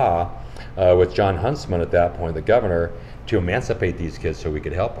Utah law with John Huntsman at that point, the governor, to emancipate these kids so we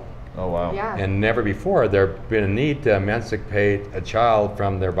could help them. Oh wow! Yeah. And never before there had been a need to emancipate a child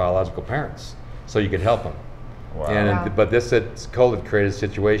from their biological parents, so you could help them. Wow. But this COVID created a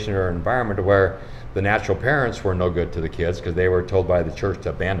situation or environment where the natural parents were no good to the kids because they were told by the church to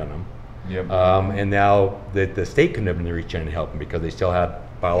abandon them. Yep. And now the state couldn't even reach in and help them because they still had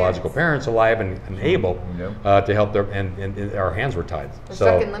biological parents alive and able to help them, and our hands were tied. We're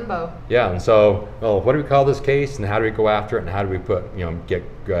stuck in limbo. Yeah, and so, what do we call this case, and how do we go after it, and how do we get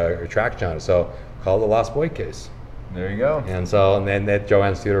traction on it? So, call it the Lost Boy case. There you go. And so, and then that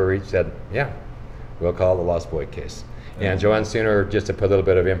Joanne Suter said, yeah, we'll call it the Lost Boy case. And Joanne Suter, just to put a little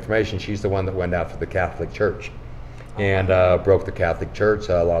bit of information, she's the one that went after the Catholic Church and broke the Catholic Church,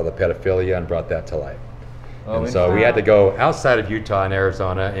 a lot of the pedophilia, and brought that to light. And so we had to go outside of Utah and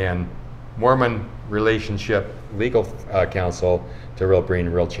Arizona and Mormon Relationship Legal Council to bring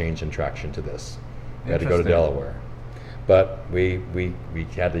real change and traction to this. We had to go to Delaware. But we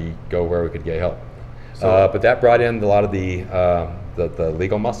had to go where we could get help. But that brought in a lot of the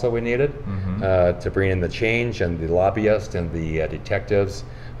legal muscle we needed to bring in the change, and the lobbyists and the detectives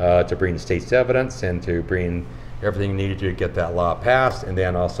to bring state's evidence and to bring everything needed to get that law passed, and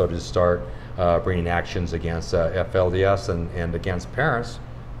then also to start bringing actions against FLDS and against parents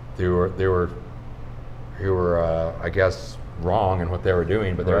who were I guess, wrong in what they were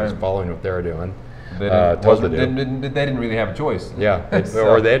doing, but they were just following what they were doing. They didn't really have a choice. Yeah,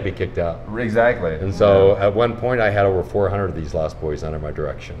 or they'd be kicked out. Exactly. And so at one point I had over 400 of these lost boys under my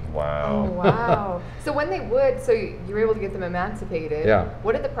direction. Wow. Oh, wow. So when they would, so you were able to get them emancipated. Yeah.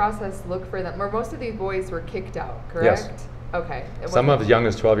 What did the process look for them? Or most of these boys were kicked out, correct? Yes. Okay. Some as young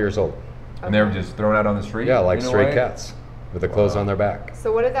as 12 years old. And they were just thrown out on the street? Yeah, like stray cats with the clothes on their back.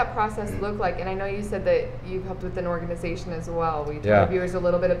 So what did that process look like? And I know you said that you've helped with an organization as well. Will you tell Yeah. our viewers a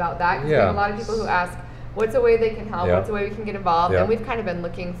little bit about that? Because we Yeah. have a lot of people who ask, what's a way they can help? Yeah. What's a way we can get involved? Yeah. And we've kind of been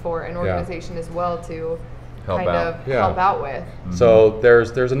looking for an organization as well to help out with. So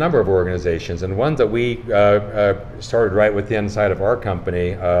there's a number of organizations, and one that we started right within inside of our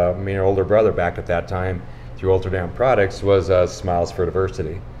company, me and our older brother back at that time, through Ultradam Products, was Smiles for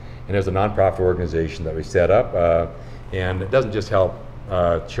Diversity. And it was a nonprofit organization that we set up, and it doesn't just help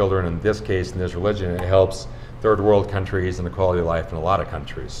children in this case, in this religion, it helps third world countries and the quality of life in a lot of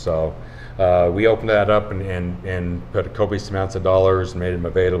countries. So we opened that up and put copious amounts of dollars and made them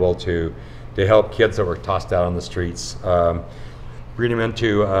available to help kids that were tossed out on the streets, bring them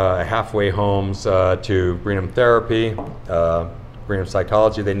into halfway homes, to bring them therapy, bring them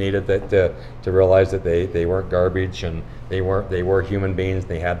psychology they needed to realize that they weren't garbage, and they were human beings,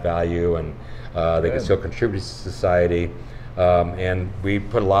 they had value, and they could still contribute to society. And we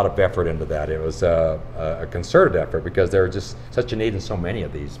put a lot of effort into that. It was a concerted effort because there was just such a need in so many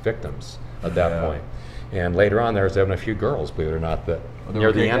of these victims at that point. And later on, there was even a few girls, believe it or not, that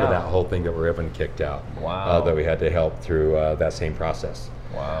near the end of that whole thing that were even kicked out. Wow. That we had to help through that same process.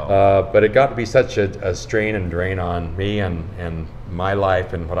 Wow. But it got to be such a strain and drain on me and my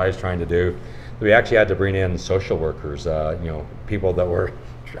life and what I was trying to do that we actually had to bring in social workers, people that were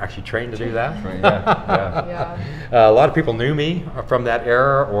actually trained to do that. A lot of people knew me from that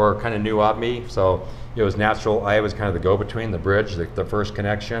era or kind of knew of me, so it was natural. I was kind of the go-between, the bridge, the first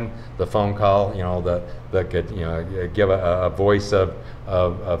connection, the phone call, that could give a voice of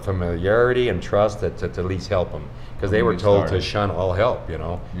familiarity and trust to at least help them, because they were told to shun all help,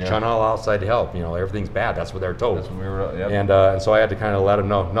 shun all outside help. Everything's bad. That's what they're told. That's what we were. Yep. And so I had to kind of let them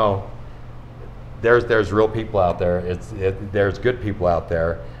know, no. There's real people out there. There's good people out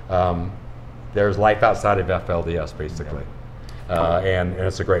there. There's life outside of FLDS, basically, and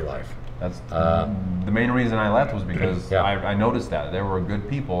it's a great life. That's the main reason I left was because I noticed that there were good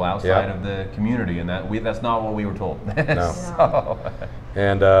people outside of the community, and that's not what we were told. No. So.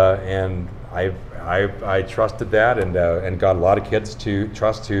 And I trusted that, and got a lot of kids to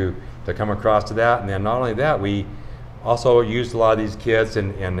trust to come across to that, and then not only that, we also used a lot of these kids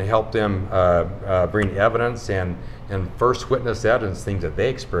and helped them bring evidence and first witness evidence, things that they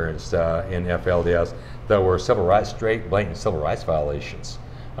experienced in FLDS that were straight, blatant civil rights violations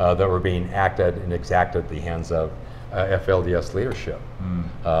that were being acted and exacted at the hands of FLDS leadership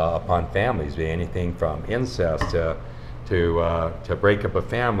upon families, be anything from incest to breakup of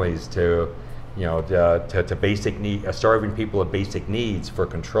families to basic starving people of basic needs for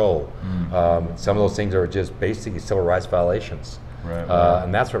control. Some of those things are just basically civil rights violations. Right.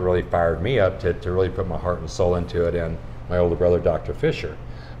 And that's what really fired me up to really put my heart and soul into it, and my older brother, Dr. Fischer.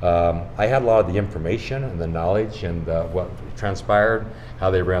 I had a lot of the information and the knowledge and what transpired, how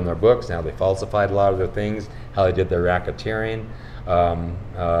they ran their books, and how they falsified a lot of their things, how they did their racketeering.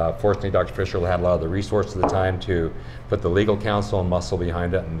 Fortunately, Dr. Fischer had a lot of the resources at the time to put the legal counsel and muscle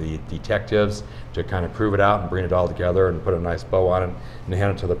behind it, and the detectives to kind of prove it out and bring it all together and put a nice bow on it and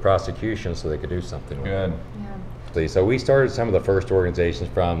hand it to the prosecution so they could do something with it. Good. So we started some of the first organizations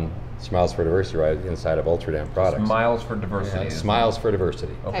from Smiles for Diversity right inside of Ultradam Products. Smiles for Diversity. Smiles for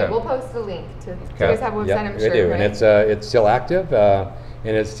Diversity. Okay, we'll post the link to. You guys have a website, I'm sure. We do, right? and it's still active,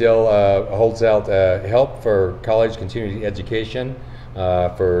 and it still holds out help for college continuing education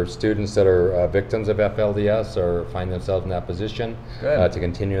for students that are victims of FLDS or find themselves in that position to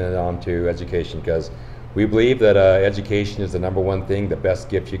continue on to education, because we believe that education is the #1 thing, the best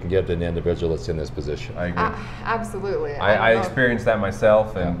gift you can give to an individual that's in this position. I agree. Absolutely. I experienced that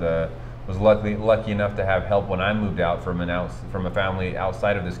myself, and was lucky enough to have help when I moved out from a family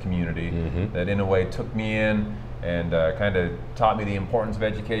outside of this community that in a way took me in and kind of taught me the importance of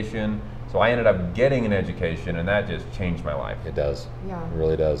education. So I ended up getting an education, and that just changed my life. It does. Yeah. It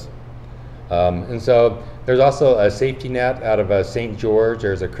really does. And so there's also a safety net out of St. George.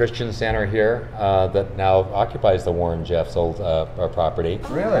 There's a Christian center here that now occupies the Warren Jeff's old property.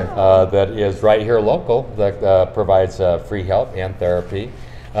 Really? That is right here local, that provides free help and therapy.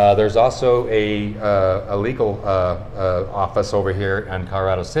 There's also a legal office over here in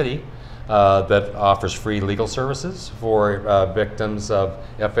Colorado City that offers free legal services for victims of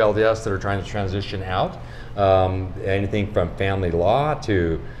FLDS that are trying to transition out. Anything from family law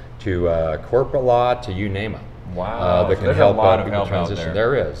to corporate law to you name it. Wow, that so can there's help a lot of people help transition. out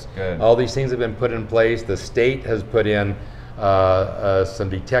there. There is. Good. All these things have been put in place. The state has put in some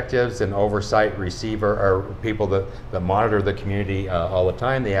detectives and oversight receiver, or people that monitor the community all the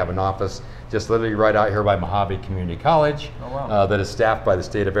time. They have an office just literally right out here by Mojave Community College. Oh, wow. That is staffed by the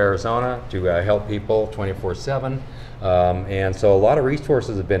state of Arizona to help people 24/7. And so a lot of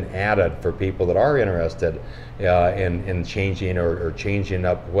resources have been added for people that are interested in changing or changing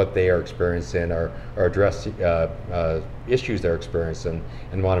up what they are experiencing or address issues they're experiencing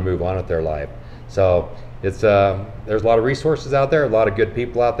and want to move on with their life. So it's there's a lot of resources out there, a lot of good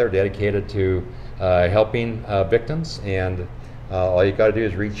people out there dedicated to helping victims, and all you got to do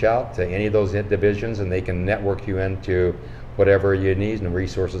is reach out to any of those divisions and they can network you into whatever you need and the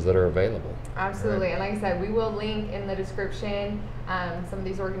resources that are available. Absolutely, and like I said, we will link in the description some of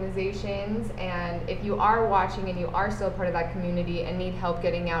these organizations, and if you are watching and you are still part of that community and need help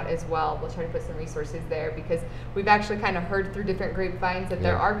getting out as well, we'll try to put some resources there, because we've actually kind of heard through different grapevines that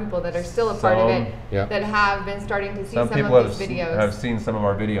there are people that are still a part of it that have been starting to see some of these videos. Have seen some of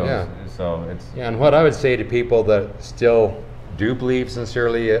our videos, so it's... Yeah, and what I would say to people that still do believe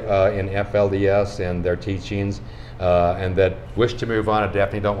sincerely in FLDS and their teachings, and that wish to move on, I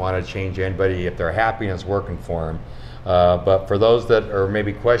definitely don't want to change anybody if they're happy and it's working for them. But for those that are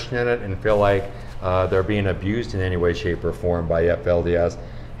maybe questioning it and feel like they're being abused in any way, shape, or form by FLDS,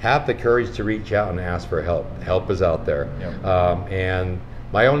 have the courage to reach out and ask for help. Help is out there. And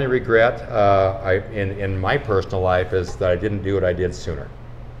my only regret in my personal life is that I didn't do what I did sooner.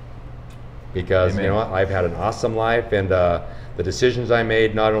 Because you know what, I've had an awesome life, and the decisions I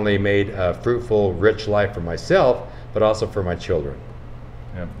made not only made a fruitful, rich life for myself, but also for my children.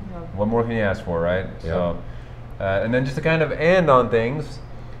 Yep. What more can you ask for, right? Yep. So, and then just to kind of end on things,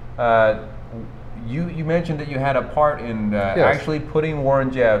 you mentioned that you had a part in actually putting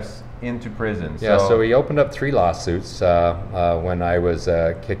Warren Jeffs into prison. Yeah, so we opened up 3 lawsuits when I was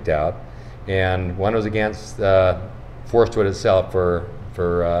kicked out, and one was against Forestwood itself for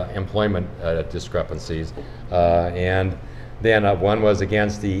employment discrepancies, and then one was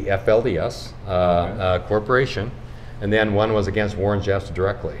against the FLDS corporation, and then one was against Warren Jeffs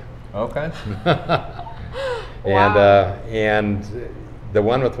directly. Okay. And the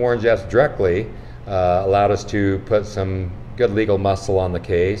one with Warren Jeffs directly allowed us to put some good legal muscle on the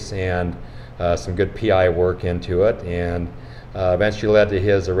case and some good PI work into it, and eventually led to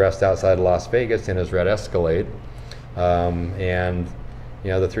his arrest outside of Las Vegas in his red Escalade. And you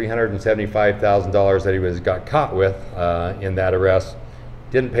know, the $375,000 that he got caught with in that arrest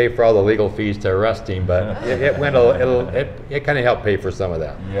didn't pay for all the legal fees to arrest him, but it kind of helped pay for some of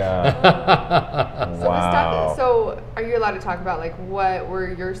that. Yeah. Wow. So are you allowed to talk about like what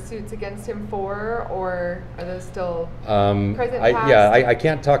were your suits against him for, or are those still present? I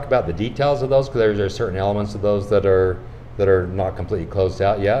can't talk about the details of those because there's certain elements of those that are not completely closed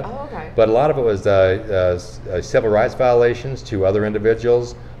out yet. Oh, okay. But a lot of it was civil rights violations to other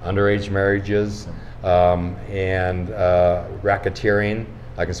individuals, underage marriages, and racketeering.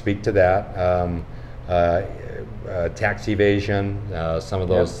 I can speak to that. Tax evasion, some of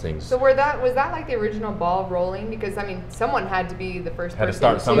those things. So was that like the original ball rolling? Because I mean, someone had to be the first person to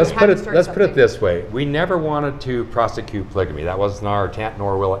start something. Let's put it this way: we never wanted to prosecute polygamy. That wasn't our intent,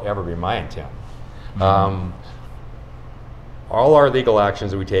 nor will it ever be my intent. All our legal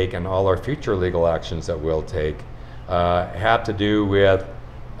actions that we take and all our future legal actions that we'll take have to do with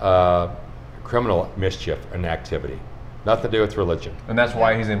criminal mischief and activity. Nothing to do with religion. And that's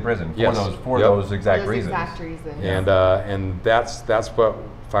why he's in prison, for those exact reasons. And that's what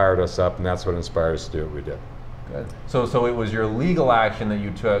fired us up, and that's what inspired us to do what we did. Good. So it was your legal action that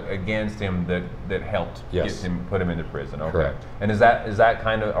you took against him that helped put him into prison. Okay. Correct. And is that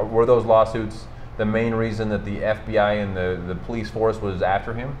kind of, were those lawsuits the main reason that the FBI and the police force was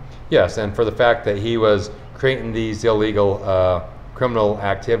after him? Yes, and for the fact that he was creating these illegal criminal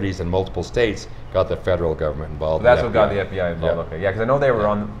activities in multiple states, got the federal government involved. So that's what got the FBI involved. Yep. Okay, yeah, because I know they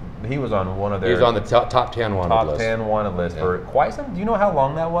were he was on one of their... He was on the top 10 wanted list. Top 10 wanted list for quite some... Do you know how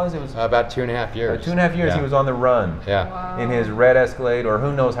long that was? It was about 2.5 years. 2.5 years he was on the run. Yeah. Wow. In his red Escalade, or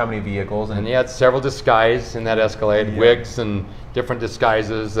who knows how many vehicles. And he had several disguises in that Escalade, wigs and different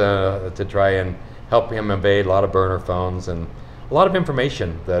disguises to try and help him evade a lot of burner phones and a lot of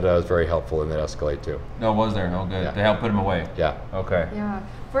information that was very helpful in that Escalade too. No, was there? No, good. To help put him away. Yeah. Okay. Yeah.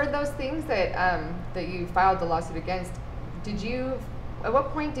 For those things that that you filed the lawsuit against, did you at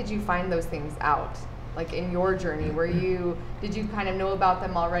what point did you find those things out? Like in your journey, did you kind of know about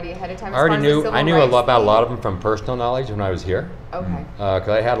them already ahead of time? I already knew. I knew about a lot of them from personal knowledge when I was here. Okay. Because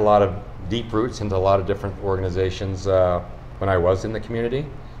I had a lot of deep roots into a lot of different organizations when I was in the community,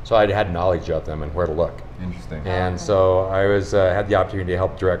 so I had knowledge of them and where to look. Interesting. And so I was had the opportunity to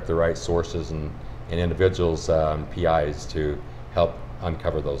help direct the right sources and individuals, PIs, to help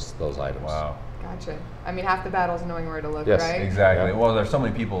uncover those items. Wow. Gotcha. I mean, half the battle is knowing where to look, yes, right? Exactly. Yeah. Well, there's so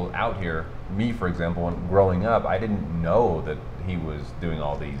many people out here. Me, for example, when growing up, I didn't know that he was doing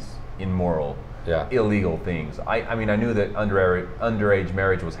all these immoral, illegal things. I mean, I knew that underage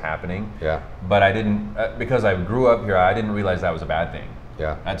marriage was happening. Yeah. But I didn't, because I grew up here, I didn't realize that was a bad thing.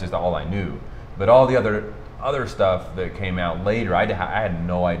 Yeah. That's just all I knew. But all the other stuff that came out later, I had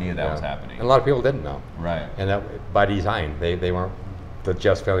no idea that was happening. And a lot of people didn't know. Right. And that by design, they weren't. The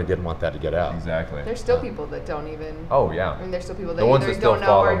Jeffs family didn't want that to get out. Exactly. There's still people that don't even. Oh yeah. I mean, there's still people that either don't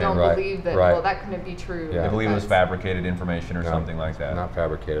know or don't Right. believe that. Right. Well, that couldn't be true. Yeah. They believe it was fabricated information or No, something like that. Not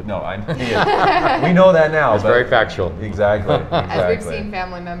fabricated. No, I know. We know that now. It's very factual. Exactly. As we've seen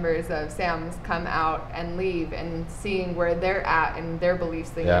family members of Sam's come out and leave, and seeing where they're at and their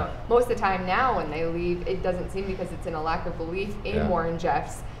beliefs. You know, most of the time now when they leave, it doesn't seem because it's in a lack of belief in Warren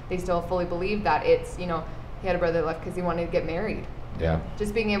Jeffs. They still fully believe that it's, he had a brother that left because he wanted to get married. Yeah.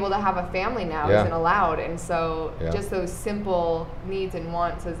 Just being able to have a family now isn't allowed, and so just those simple needs and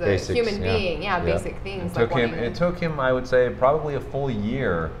wants as a Basics, human being, basic things. It took him, I would say, probably a full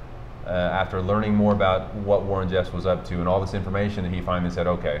year after learning more about what Warren Jeffs was up to and all this information that he finally said,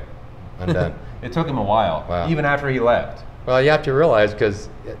 okay, I'm done. It took him a while, even after he left. Well, you have to realize, because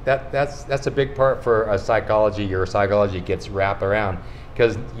that's a big part for a psychology. Your psychology gets wrapped around,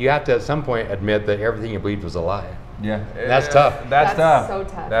 because you have to at some point admit that everything you believed was a lie. Yeah, that's tough. That's tough. So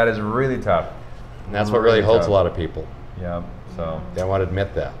tough. That is really tough. And that's what really holds a lot of people. Yeah. So they don't want to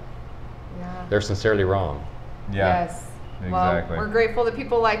admit that. Yeah. They're sincerely wrong. Yeah. Yes. Exactly. Well, we're grateful that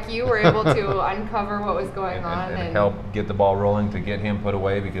people like you were able to uncover what was going on and help get the ball rolling to get him put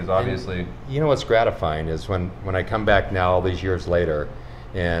away, because obviously. You know what's gratifying is when I come back now all these years later,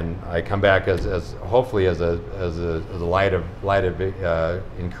 and I come back as hopefully as a light of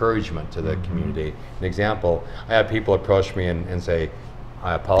encouragement to the community. An example, I have people approach me and say,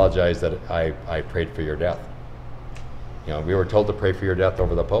 I apologize that I prayed for your death. We were told to pray for your death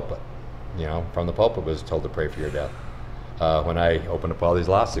over the pulpit. From the pulpit was told to pray for your death. When I opened up all these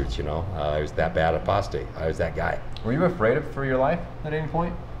lawsuits, I was that bad apostate. I was that guy. Were you afraid for your life at any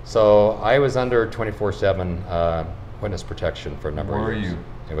point? So I was under 24/7 witness protection for a number of years. Where were you?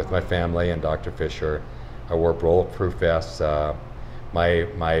 And with my family and Dr. Fischer. I wore bulletproof vests. My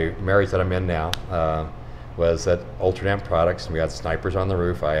marriage that I'm in now was at Ultradent Products, and we had snipers on the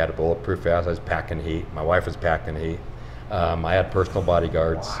roof. I had a bulletproof vest. I was packing heat. My wife was packing heat. I had personal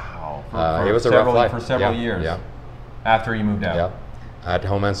bodyguards. Wow. It was a rough life. For several years. Yeah. After you moved out. Yeah. I had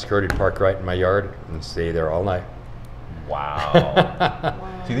Homeland Security park right in my yard and stay there all night. Wow.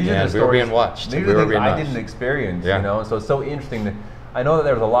 See, these are the stories. We were being watched. These are things I didn't experience, So it's so interesting that I know that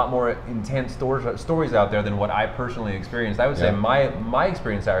there's a lot more intense stories out there than what I personally experienced. I would say my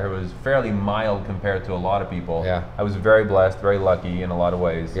experience out here was fairly mild compared to a lot of people. Yeah. I was very blessed, very lucky in a lot of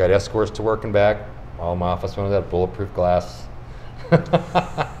ways. We got escorts to work and back. All my office windows had bulletproof glass.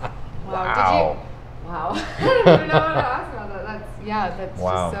 Wow. Wow. I don't even know how to ask about that. That's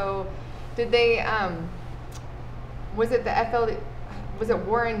just so. Did they? Was it the FLD? Was it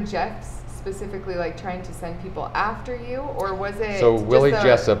Warren Jeffs specifically, like trying to send people after you, or was it? So Willie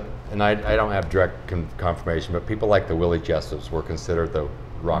Jessup, and I don't have direct confirmation, but people like the Willie Jessups were considered the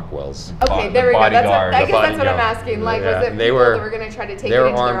Rockwells. Okay, there we go. I guess that's what I'm asking. Like, was it people that were going to try to take it into their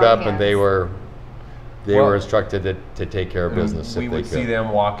own hands? They were armed up, and they were instructed to take care of business. We would see them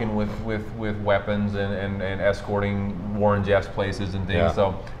walking with weapons and escorting Warren Jeffs places and things. Yeah.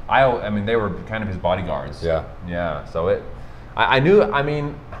 So I mean, they were kind of his bodyguards. Yeah. Yeah. So I knew. I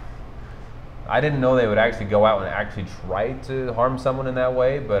mean, I didn't know they would actually go out and actually try to harm someone in that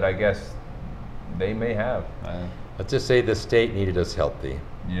way, but I guess they may have. Let's just say the state needed us healthy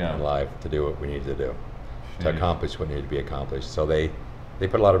and alive to do what we needed to do, to accomplish what needed to be accomplished. So they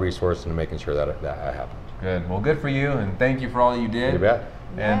put a lot of resources into making sure that happened. Good. Well, good for you, and thank you for all you did. You bet.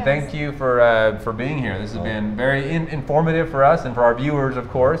 And thank you for being here. This has been very informative for us and for our viewers, of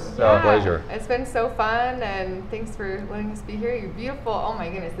course. So pleasure. It's been so fun, and thanks for letting us be here. You're beautiful. Oh my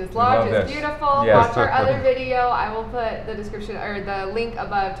goodness, this lodge is beautiful. Yes. Watch our other video. I will put the description or the link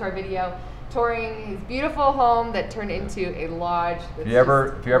above to our video touring his beautiful home that turned into a lodge. If you're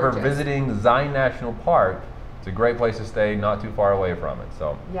ever visiting Zion National Park, It's a great place to stay, not too far away from it.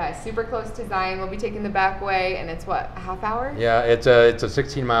 So yeah, super close to Zion. We'll be taking the back way, and it's what, a half hour? Yeah, it's a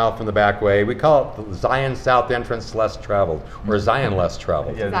 16-mile from the back way. We call it the Zion South Entrance Less Traveled, or Zion Less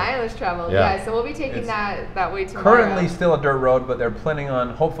Traveled. Yeah. Zion Less Traveled. Yeah. So we'll be taking that way tomorrow. Currently still a dirt road, but they're planning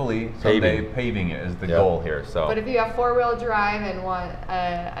on hopefully someday paving it is the goal here. So. But if you have 4-wheel drive and want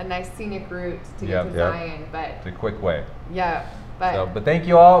a nice scenic route to get to Zion, but it's a quick way. Yeah. But thank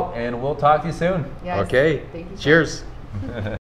you all, and we'll talk to you soon. Yes. Okay. Thank you. Cheers.